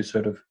position to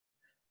sort of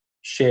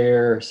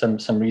share some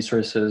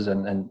resources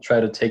and try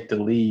to take the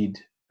lead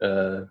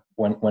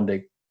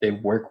when they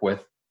work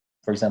with,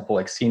 for example,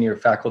 like senior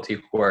faculty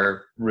who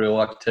are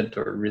reluctant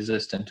or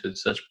resistant to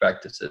such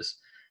practices.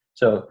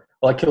 So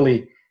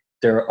luckily,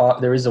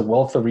 there is a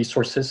wealth of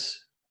resources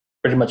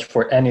pretty much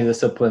for any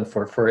discipline,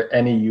 for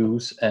any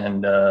use.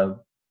 And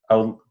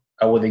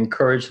I would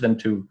encourage them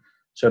to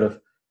sort of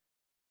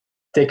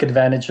take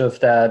advantage of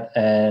that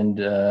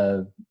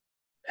and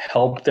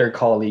help their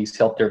colleagues,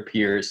 help their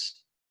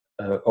peers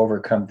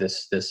overcome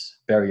this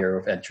barrier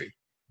of entry.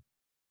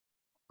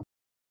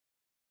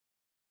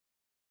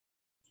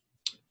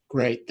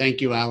 Great,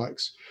 thank you,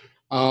 Alex.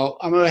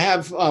 I'm going to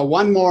have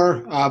one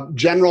more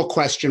general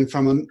question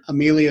from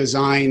Amelia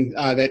Zine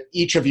that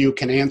each of you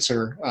can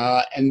answer,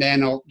 and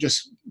then I'll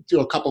just do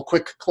a couple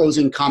quick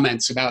closing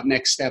comments about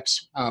next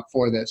steps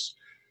for this.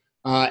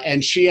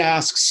 And she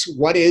asks,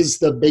 what is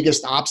the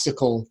biggest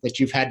obstacle that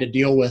you've had to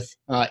deal with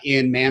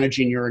in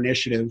managing your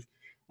initiative?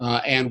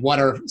 And what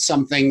are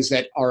some things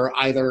that are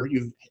either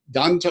you've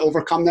done to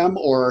overcome them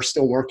or are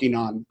still working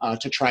on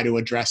to try to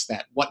address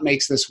that? What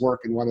makes this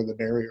work and what are the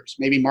barriers?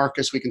 Maybe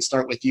Marcus, we can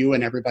start with you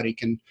and everybody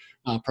can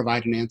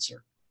provide an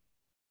answer.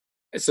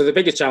 So the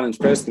biggest challenge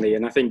personally,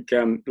 and I think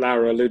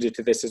Laura alluded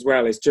to this as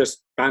well, is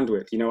just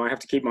bandwidth. You know, I have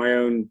to keep my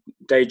own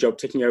day job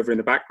ticking over in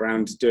the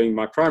background, doing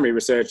my primary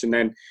research and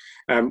then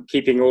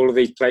keeping all of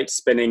these plates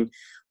spinning.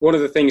 One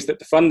of the things that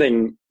the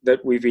funding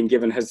that we've been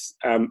given has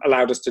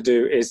allowed us to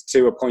do is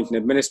to appoint an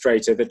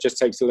administrator that just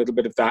takes a little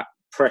bit of that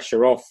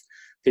pressure off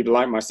people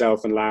like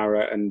myself and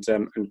Laura and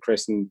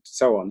Chris and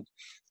so on.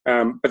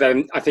 But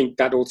then I think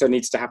that also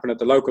needs to happen at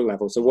the local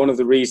level. So one of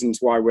the reasons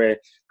why we're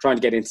trying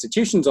to get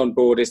institutions on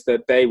board is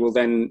that they will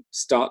then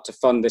start to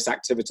fund this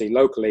activity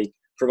locally,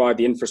 provide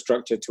the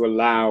infrastructure to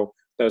allow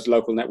those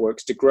local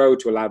networks to grow,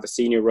 to allow the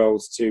senior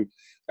roles to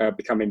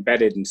become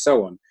embedded and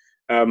so on.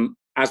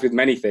 As with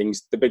many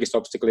things, the biggest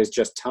obstacle is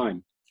just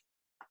time.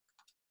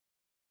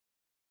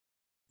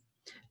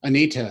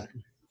 Anita.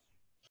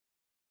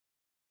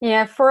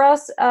 Yeah, for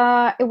us,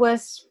 it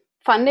was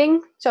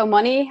funding, so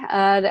money.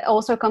 That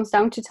also comes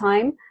down to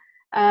time.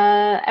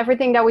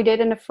 Everything that we did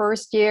in the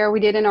first year, we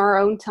did in our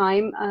own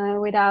time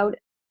without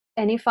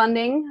any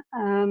funding.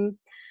 And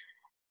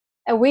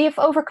we have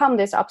overcome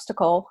this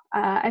obstacle.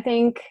 I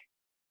think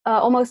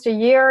almost a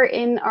year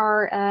in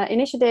our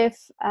initiative,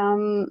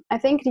 I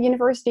think the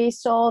university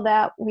saw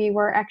that we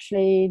were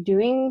actually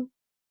doing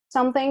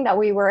something, that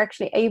we were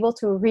actually able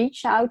to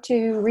reach out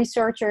to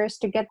researchers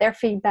to get their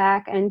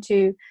feedback and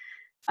to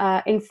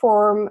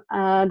inform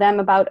them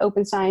about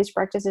open science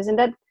practices, and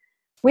that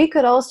we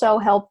could also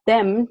help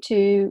them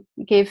to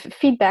give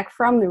feedback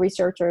from the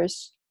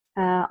researchers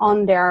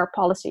on their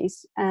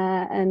policies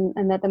and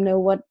let them know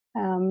what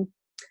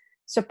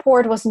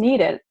support was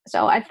needed.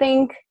 So I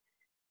think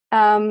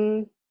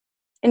in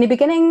the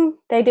beginning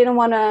they didn't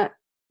want to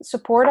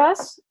support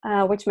us,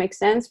 which makes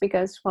sense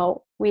because,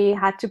 well, we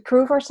had to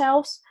prove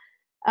ourselves.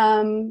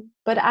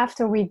 But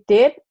after we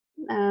did,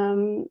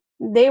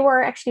 they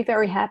were actually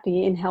very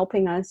happy in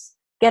helping us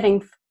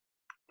getting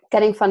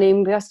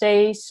funding, because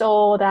they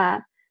saw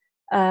that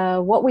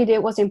what we did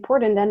was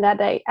important and that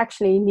they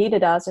actually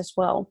needed us as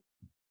well.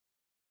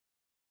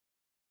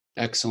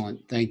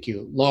 Excellent, thank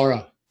you.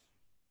 Laura.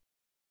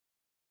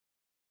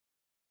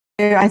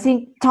 I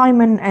think time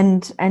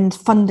and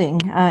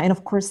funding, and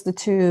of course the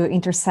two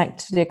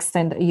intersect to the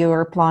extent that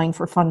you're applying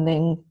for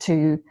funding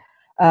to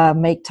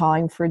make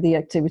time for the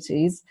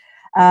activities.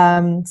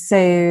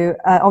 So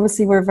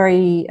obviously we're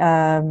very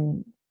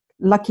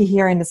lucky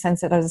here in the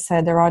sense that, as I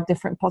said, there are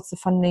different pots of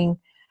funding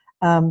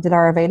that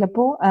are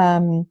available.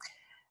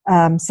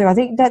 So I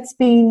think that's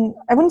been,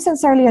 I wouldn't say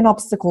necessarily an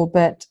obstacle,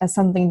 but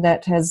something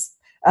that has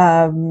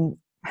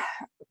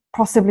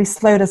possibly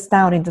slowed us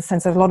down in the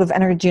sense of a lot of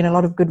energy and a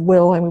lot of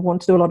goodwill, and we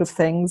want to do a lot of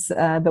things,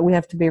 but we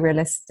have to be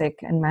realistic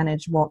and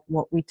manage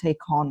what we take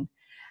on.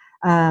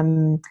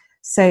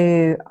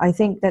 So I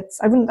think that's,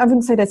 I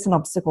wouldn't say that's an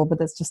obstacle, but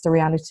that's just the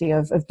reality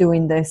of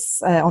doing this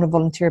on a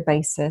volunteer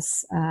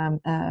basis. And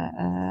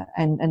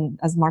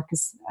as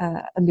Marcus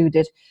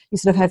alluded, you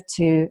sort of have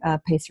to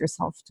pace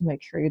yourself to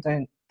make sure you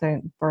don't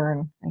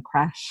burn and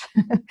crash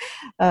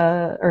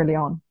early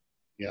on.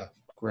 Yeah,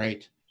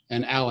 great.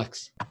 And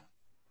Alex?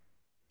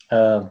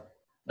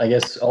 I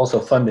guess also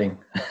funding.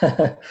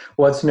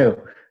 What's new?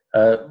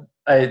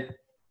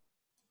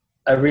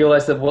 I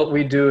realized that what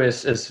we do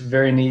is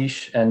very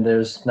niche, and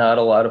there's not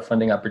a lot of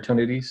funding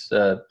opportunities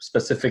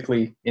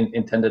specifically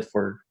intended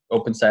for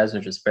open science or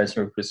just science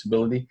and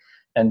reproducibility.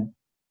 And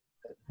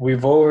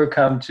we've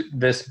overcome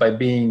this by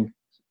being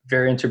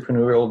very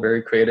entrepreneurial,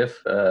 very creative,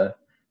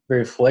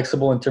 very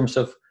flexible in terms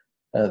of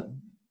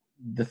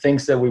the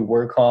things that we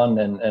work on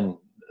and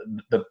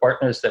the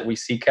partners that we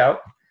seek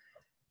out.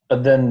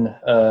 But then,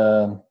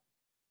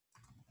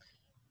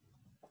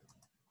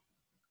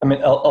 I mean,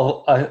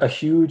 a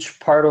huge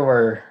part of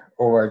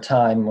our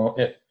time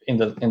in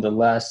the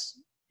last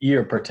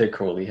year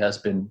particularly has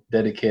been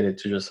dedicated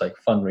to just like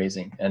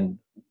fundraising and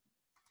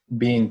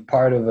being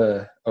part of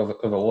a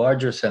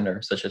larger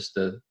center, such as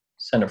the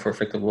Center for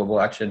Effective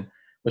Global Action,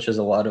 which has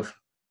a lot of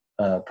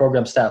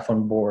program staff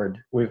on board.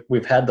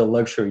 We've had the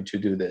luxury to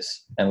do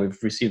this, and we've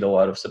received a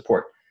lot of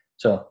support.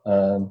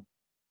 So,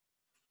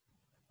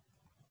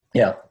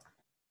 yeah.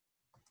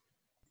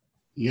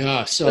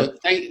 Yeah, so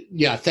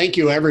thank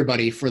you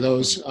everybody for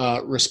those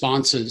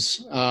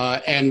responses.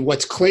 And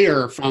what's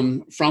clear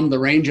from the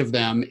range of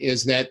them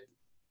is that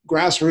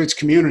grassroots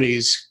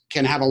communities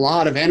can have a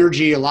lot of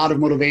energy, a lot of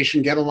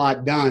motivation, get a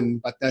lot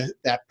done, but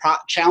that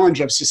challenge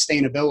of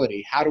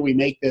sustainability, how do we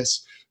make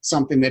this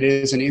something that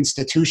is an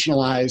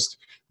institutionalized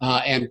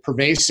and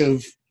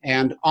pervasive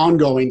and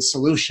ongoing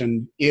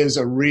solution, is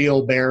a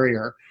real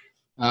barrier.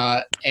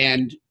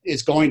 And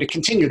is going to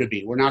continue to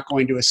be. We're not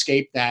going to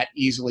escape that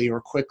easily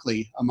or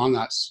quickly among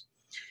us.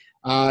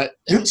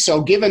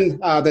 So given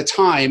the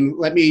time,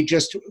 let me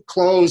just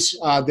close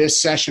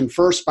this session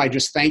first by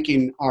just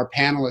thanking our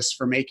panelists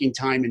for making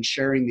time and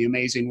sharing the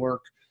amazing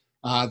work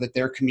that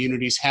their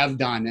communities have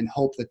done, and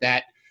hope that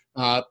that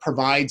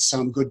provides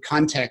some good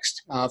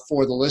context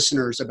for the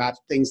listeners about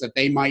things that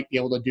they might be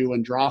able to do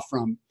and draw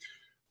from.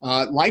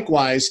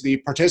 Likewise, the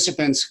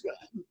participants,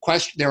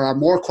 there are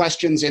more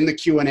questions in the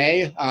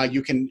Q&A.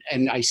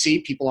 And I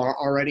see people are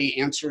already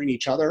answering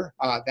each other.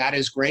 That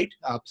is great.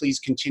 Please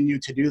continue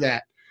to do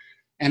that.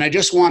 And I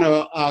just want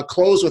to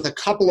close with a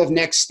couple of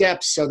next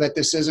steps so that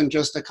this isn't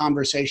just a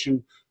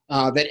conversation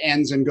that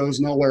ends and goes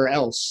nowhere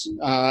else.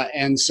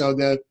 And so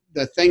the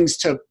things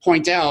to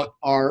point out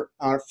are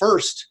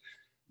first,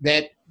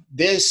 that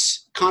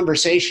this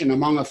conversation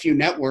among a few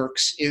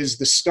networks is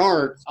the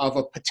start of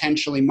a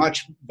potentially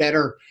much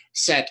better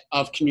set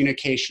of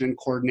communication and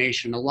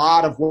coordination. A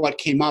lot of what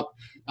came up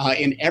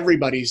in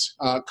everybody's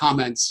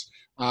comments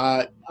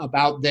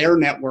about their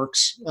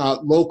networks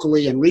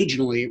locally and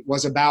regionally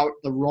was about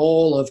the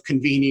role of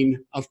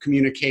convening, of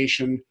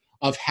communication,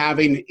 of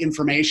having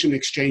information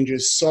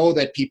exchanges so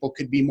that people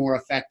could be more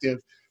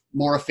effective,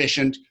 more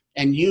efficient,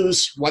 and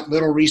use what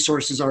little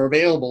resources are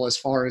available as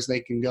far as they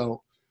can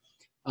go.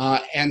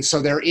 And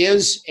so there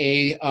is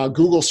a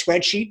Google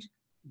spreadsheet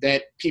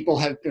that people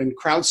have been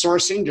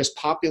crowdsourcing, just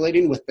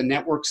populating with the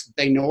networks that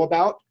they know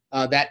about.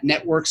 That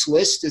networks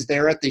list is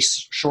there at the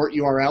short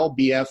URL,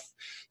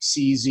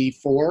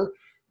 BFCZ4.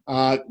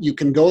 You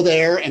can go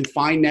there and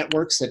find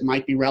networks that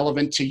might be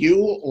relevant to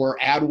you, or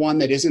add one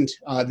that isn't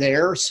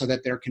there, so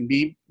that there can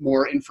be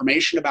more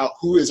information about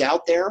who is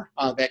out there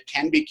that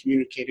can be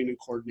communicating and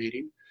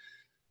coordinating.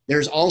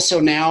 There's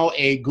also now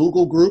a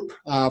Google group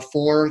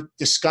for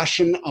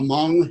discussion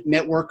among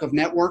network of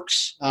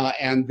networks,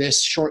 and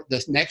this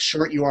next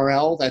short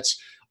URL, that's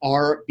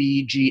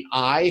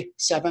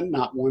RBGI7,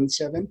 not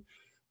 17.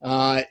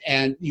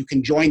 And you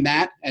can join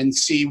that and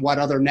see what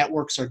other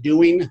networks are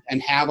doing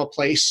and have a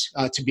place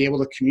to be able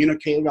to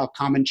communicate about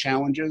common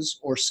challenges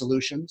or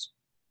solutions.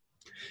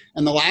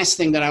 And the last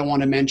thing that I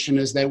want to mention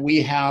is that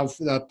we have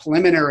the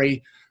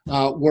preliminary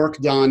work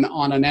done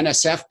on an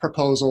NSF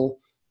proposal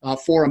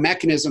for a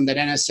mechanism that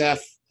NSF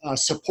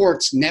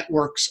supports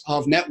networks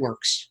of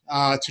networks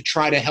to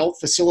try to help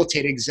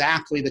facilitate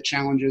exactly the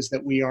challenges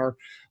that we are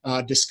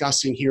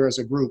discussing here as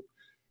a group.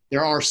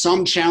 There are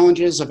some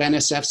challenges of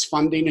NSF's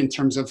funding in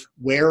terms of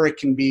where it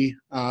can be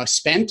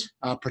spent,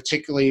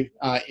 particularly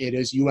it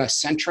is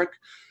US-centric,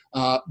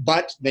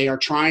 but they are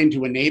trying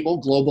to enable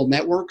global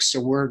networks, so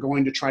we're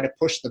going to try to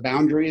push the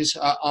boundaries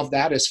of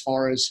that as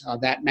far as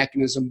that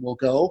mechanism will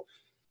go.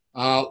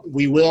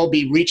 We will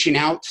be reaching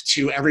out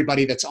to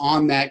everybody that's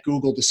on that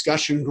Google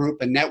discussion group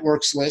and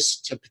networks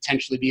list to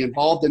potentially be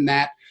involved in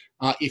that.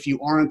 If you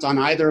aren't on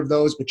either of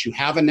those, but you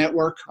have a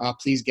network,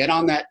 please get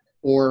on that,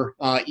 or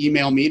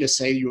email me to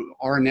say you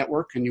are a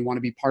network and you want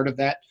to be part of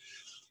that.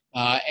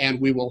 And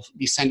we will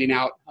be sending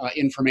out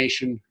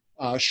information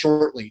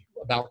shortly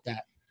about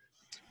that.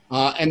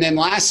 And then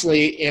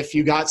lastly, if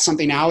you got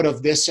something out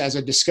of this as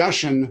a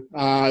discussion,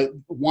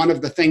 one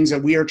of the things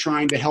that we are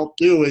trying to help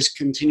do is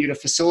continue to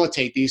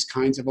facilitate these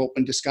kinds of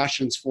open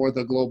discussions for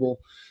the global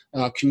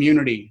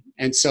community.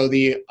 And so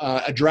the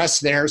address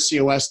there,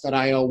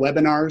 cos.io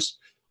webinars,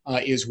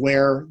 is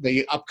where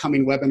the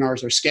upcoming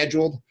webinars are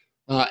scheduled.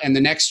 And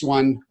the next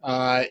one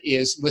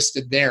is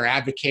listed there,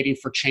 advocating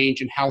for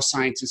change in how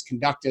science is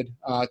conducted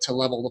to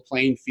level the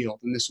playing field.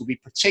 And this will be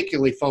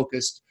particularly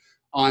focused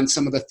on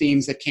some of the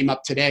themes that came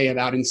up today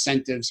about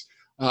incentives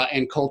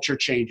and culture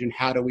change, and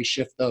how do we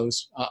shift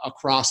those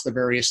across the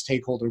various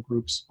stakeholder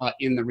groups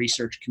in the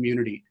research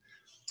community.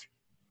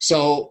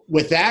 So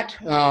with that,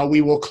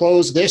 we will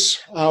close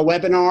this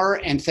webinar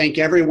and thank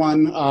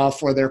everyone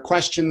for their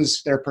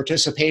questions, their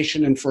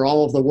participation, and for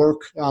all of the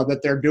work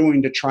that they're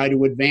doing to try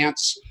to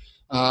advance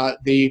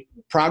the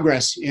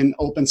progress in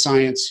open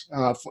science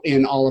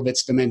in all of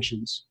its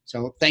dimensions.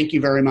 So thank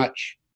you very much.